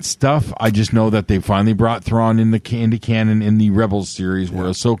of that stuff. I just know that they finally brought Thrawn into canon in the Rebels series where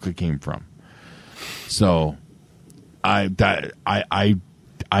Ahsoka came from. So I'm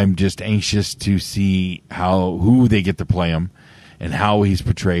just anxious to see who they get to play him and how he's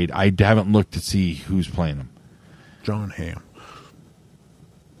portrayed. I haven't looked to see who's playing him. John Hamm.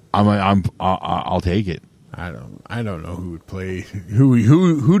 I'll take it. I don't know who would play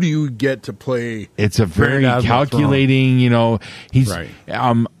who do you get to play? It's a very Grand Admiral calculating, he's Right.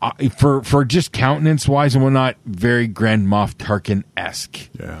 For just countenance wise and whatnot, very Grand Moff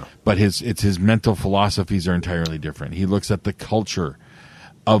Tarkin-esque. Yeah. But his mental philosophies are entirely different. He looks at the culture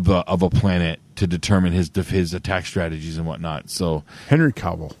of a planet to determine his attack strategies and whatnot. So Henry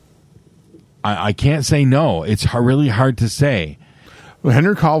Cavill. I can't say no. It's really hard to say. Well,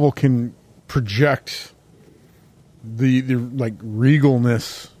 Henry Cavill can project the like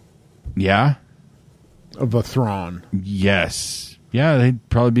regalness Yeah. of a Thrawn. Yes. Yeah, they'd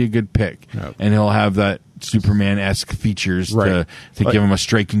probably be a good pick. Yep. And he'll have that Superman-esque features Right. to give him a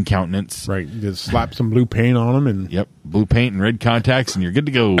striking countenance. Right. Just slap some blue paint on him and Yep. Blue paint and red contacts, and you're good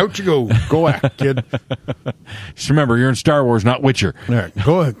to go. out you go. Go act, kid. Just remember, you're in Star Wars, not Witcher. All right,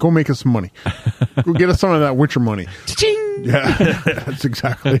 go ahead. Go make us some money. Go get us some of that Witcher money. Cha-ching! Yeah, that's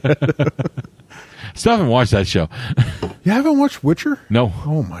exactly it. Still haven't watched that show. You haven't watched Witcher? No.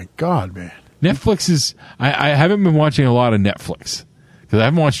 Oh my god, man. Netflix is... I haven't been watching a lot of Netflix. Because I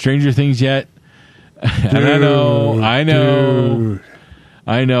haven't watched Stranger Things yet. And I know.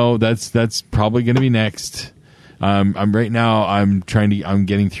 That's probably going to be next. I'm getting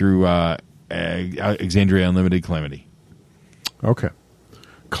through Exandria Unlimited Calamity. Okay.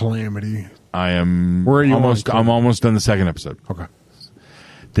 Calamity. I am Where are you almost on I'm almost done the second episode. Okay.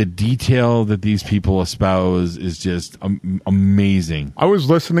 The detail that these people espouse is just amazing. I was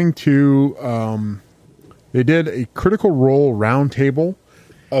listening to they did a Critical Role roundtable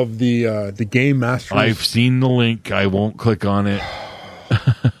of the Game Masters. I've seen the link. I won't click on it.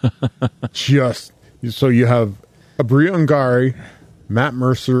 Just so you have Abria Ungari, Matt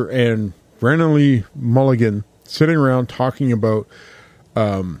Mercer, and Brandon Lee Mulligan sitting around talking about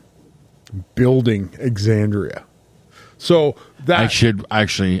building Exandria. So that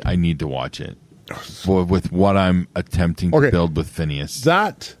I need to watch it with what I'm attempting to build with Phineas.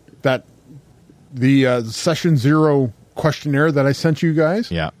 That the Session Zero questionnaire that I sent you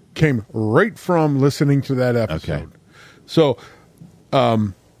guys came right from listening to that episode. Okay. So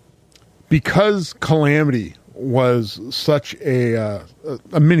because Calamity was such a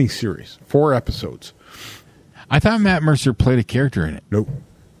mini series, 4 episodes. I thought Matt Mercer played a character in it. Nope.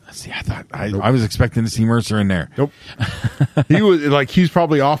 See, I thought I was expecting to see Mercer in there. Nope. He was he's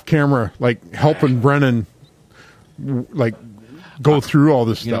probably off camera, helping Brennan, go through all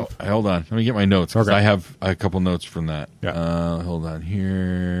this stuff. Hold on, let me get my notes because Okay. I have a couple notes from that. Yeah. Hold on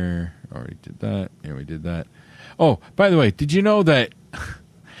here. Already did that. Yeah, we did that. Oh, by the way, did you know that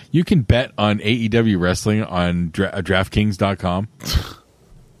you can bet on AEW wrestling on DraftKings.com?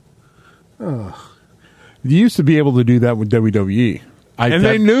 You used to be able to do that with WWE.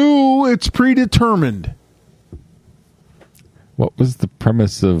 They knew it's predetermined. What was the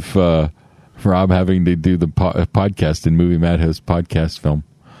premise of Rob having to do the podcast in Movie Madhouse podcast film,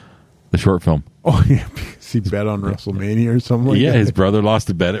 the short film? Oh, yeah, because he bet on WrestleMania or something like that. Yeah, his brother lost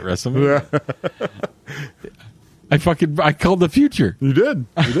a bet at WrestleMania. I called the future. You did.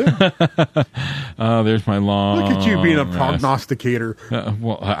 There's my long. Look at you being a prognosticator.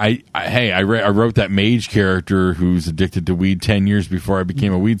 I wrote that mage character who's addicted to weed 10 years before I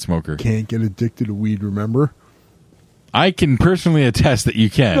became a weed smoker. Can't get addicted to weed, remember? I can personally attest that you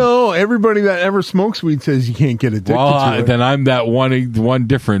can. No, everybody that ever smokes weed says you can't get addicted to it. Then I'm that one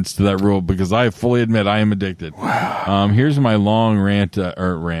difference to that rule because I fully admit I am addicted. Wow. Here's my long rant,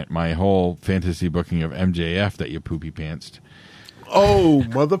 my whole fantasy booking of MJF that you poopy pantsed. Oh,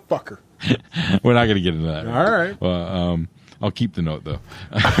 motherfucker. We're not going to get into that. All right. Well, I'll keep the note, though.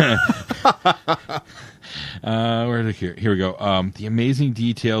 Here we go. The amazing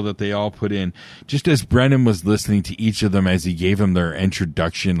detail that they all put in. Just as Brennan was listening to each of them as he gave them their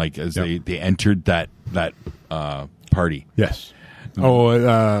introduction, they entered that party. Yes.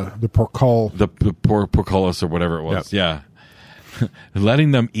 The portcullis. The portcullis or whatever it was. Yep. Yeah.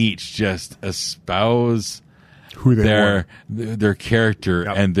 Letting them each just espouse who they were, their character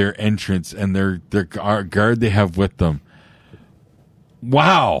and their entrance and their guard they have with them.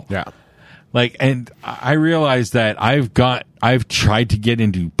 Wow. Yeah. And I realized that I've got I've tried to get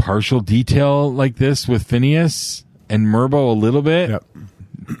into partial detail like this with Phineas and Murbo a little bit. Yep.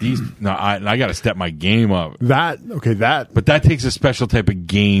 I got to step my game up. But that takes a special type of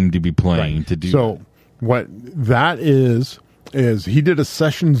game to be playing to do. So what that is he did a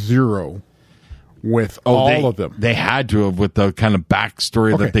session 0 with all of them. They had to have, with the kind of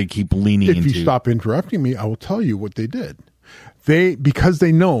backstory that they keep leaning into. If you stop interrupting me, I will tell you what they did. Because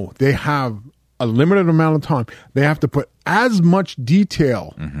they know they have a limited amount of time, they have to put as much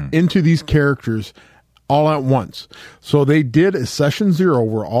detail into these characters all at once. So they did a session 0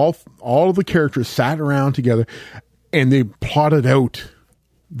 where all of the characters sat around together and they plotted out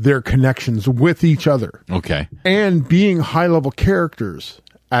their connections with each other. Okay. And being high level characters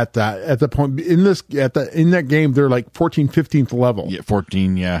at the point in that game, they're like 14th, 15th level. Yeah,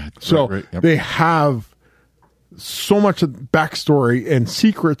 14. Yeah. So right, yep. they have so much backstory and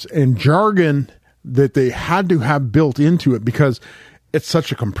secrets and jargon that they had to have built into it because it's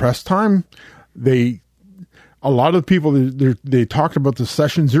such a compressed time. A lot of people, they talked about the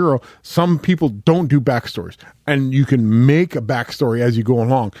session 0. Some people don't do backstories, and you can make a backstory as you go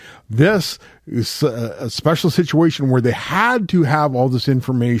along. This is a special situation where they had to have all this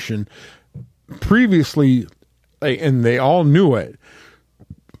information previously, and they all knew it,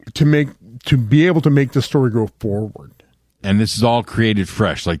 to be able to make the story go forward. And this is all created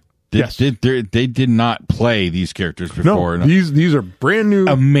fresh. Like, they did not play these characters before. No, these are brand new.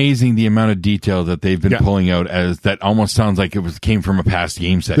 Amazing the amount of detail that they've been pulling out, as that almost sounds like it came from a past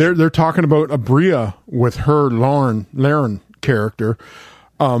game session. They're talking about Abria with her Laren character,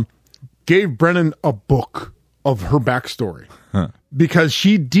 gave Brennan a book of her backstory because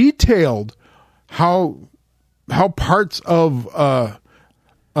she detailed how parts of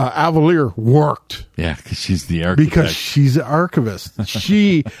Avalier worked. Yeah, because she's the architect. Because she's an archivist.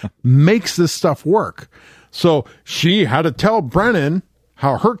 She makes this stuff work. So she had to tell Brennan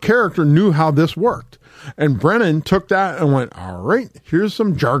how her character knew how this worked. And Brennan took that and went, all right, here's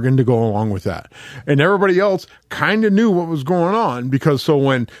some jargon to go along with that. And everybody else kind of knew what was going on, because so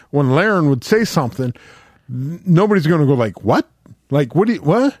when Laren would say something, nobody's going to go like, what? Like,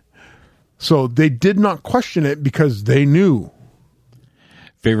 what? So they did not question it because they knew.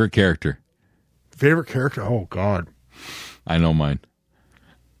 Favorite character? Oh, God. I know mine.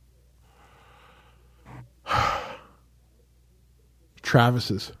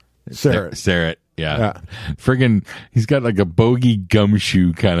 Travis's. Sarah. Yeah. Friggin', he's got like a bogey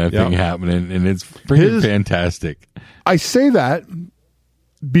gumshoe kind of thing happening, and it's friggin' fantastic. I say that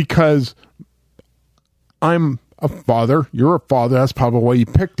because I'm a father. You're a father. That's probably why you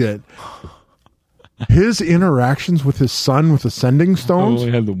picked it. His interactions with his son with the sending stones. I've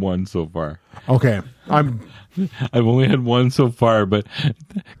only had the one so far. Okay. I've only had one so far, but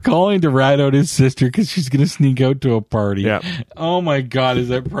calling to rat out his sister because she's going to sneak out to a party. Yep. Oh my God, is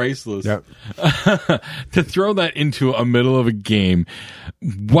that priceless? Yep. To throw that into a middle of a game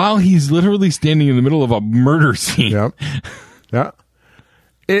while he's literally standing in the middle of a murder scene. Yep. Yeah.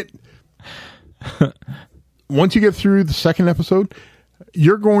 Once you get through the second episode,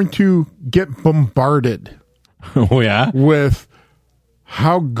 you're going to get bombarded. Oh, yeah? With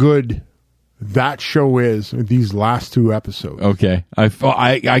how good that show is with these last 2 episodes. Okay. I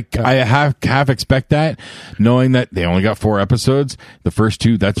half expect that, knowing that they only got 4 episodes. The first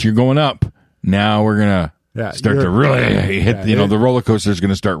 2, you're going up. Now we're going to start to really hit, the roller coaster is going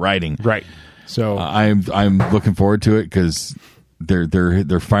to start riding. Right. So I'm looking forward to it because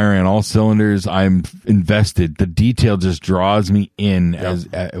they're firing on all cylinders. I'm invested. The detail just draws me in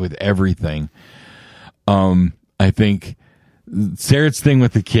with everything. I think Sarah's thing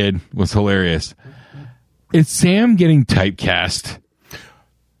with the kid was hilarious. Is Sam getting typecast?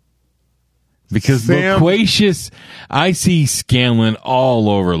 Because Loquacious, I see Scanlan all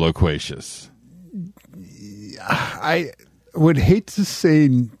over Loquacious. I would hate to say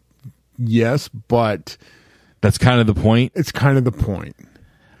yes, but that's kind of the point. It's kind of the point.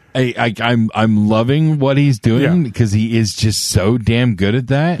 I'm loving what he's doing because he is just so damn good at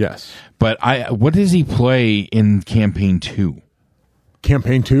that. Yes. But what does he play in Campaign 2?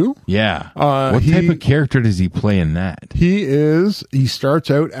 Campaign 2? Yeah. What type of character does he play in that? He starts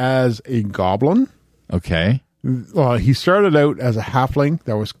out as a goblin. Okay. He started out as a halfling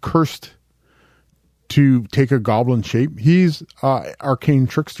that was cursed to take a goblin shape. He's arcane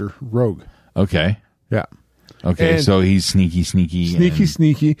trickster rogue. Okay. Yeah. Okay, and so he's sneaky.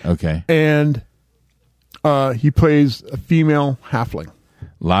 Sneaky. Okay. And he plays a female halfling.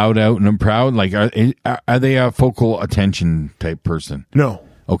 Loud, out, and proud? Like, are they a focal attention type person? No.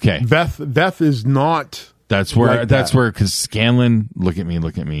 Okay. Veth is not. That's where, because Scanlan, look at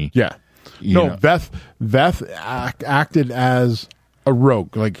me. Yeah. Veth acted as a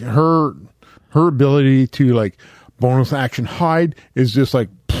rogue. Like her ability to like bonus action hide is just like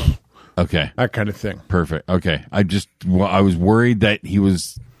okay, that kind of thing. Perfect. Okay, I was worried that he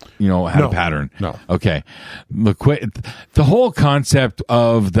was had a pattern. No. Okay. The whole concept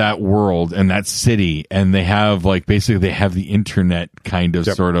of that world and that city, and they have basically they have the internet kind of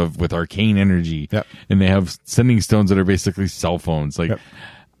sort of with arcane energy, and they have sending stones that are basically cell phones.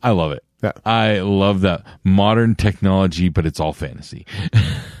 I love it. Yeah. I love that modern technology, but it's all fantasy.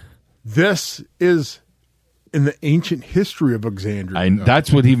 This is in the ancient history of Exandria.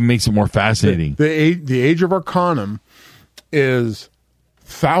 That's what even makes it more fascinating. The Age of Arcanum is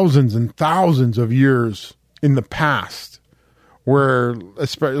thousands and thousands of years in the past, where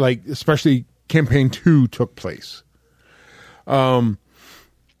especially campaign 2 took place.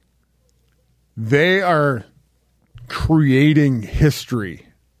 They are creating history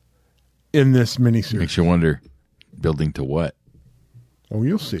in this miniseries. Makes you wonder, building to what? Oh,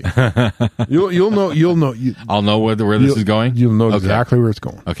 you'll see. You'll know. I'll know where this is going. You'll know exactly where it's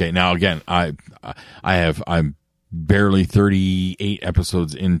going. Okay. Now again, I'm barely 38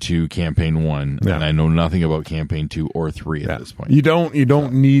 episodes into campaign 1, and I know nothing about campaign 2 or 3 at this point. You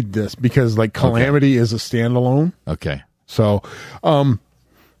don't need this because Calamity is a standalone. Okay. So,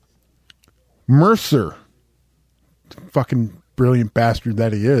 Mercer, fucking brilliant bastard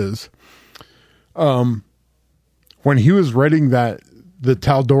that he is, when he was writing the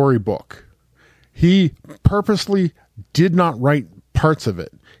Tal'Dorei book, he purposely did not write parts of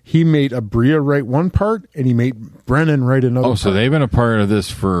it. He made Abria write one part, and he made Brennan write another part. Oh, so they've been a part of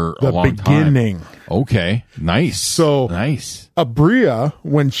this for a long beginning. Time. Okay, nice. So nice. Abria,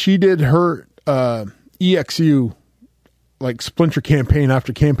 when she did her EXU, Splinter campaign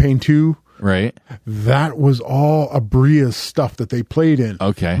after campaign 2, right? That was all Abria's stuff that they played in.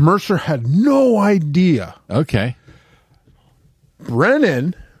 Okay. Mercer had no idea. Okay.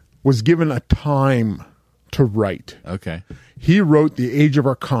 Brennan was given a time to write. Okay. He wrote The Age of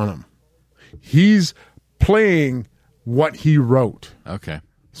Arcanum. He's playing what he wrote. Okay.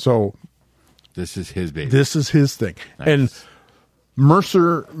 So this is his baby. This is his thing. Nice. And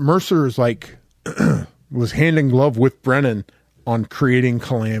Mercer is was hand in glove with Brennan on creating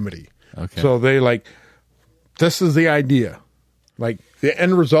Calamity. Okay. So they this is the idea. The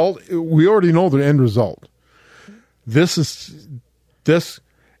end result, we already know the end result. This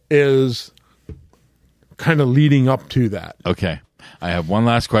is kind of leading up to that. Okay. I have one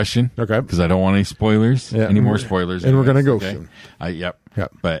last question. Okay. Because I don't want any spoilers. Yeah. Any more spoilers. And we're going to go soon. Yep.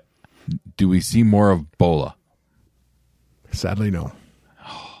 Yep. But do we see more of Bola? Sadly, no.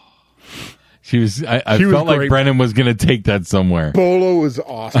 I felt like Brennan was going to take that somewhere. Bola was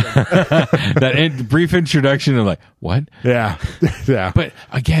awesome. That brief introduction of what? Yeah. Yeah. But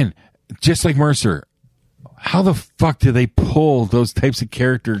again, just like Mercer, how the fuck do they pull those types of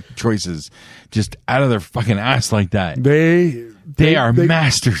character choices just out of their fucking ass like that? They are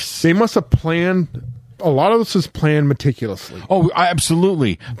masters. They must have planned. A lot of this is planned meticulously. Oh,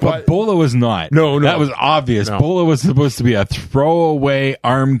 absolutely. But Bola was not. No. That was obvious. No. Bola was supposed to be a throwaway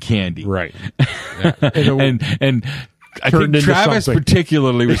arm candy. Right. Yeah. and I think Travis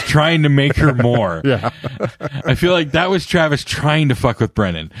particularly was trying to make her more. Yeah. I feel like that was Travis trying to fuck with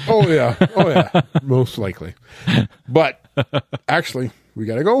Brennan. Oh, yeah. Most likely. But actually, we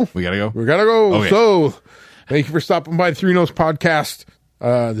got to go. We got to go. Okay. So, thank you for stopping by the Three Noes podcast.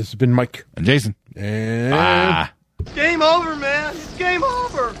 This has been Mike. And Jason. And It's game over, man. It's game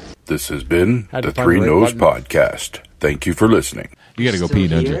over. This has been the Three Noes podcast. Thank you for listening. You got to go pee,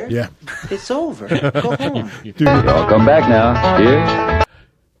 don't you? Yeah. It's over. Go home. Y'all come back now. Here.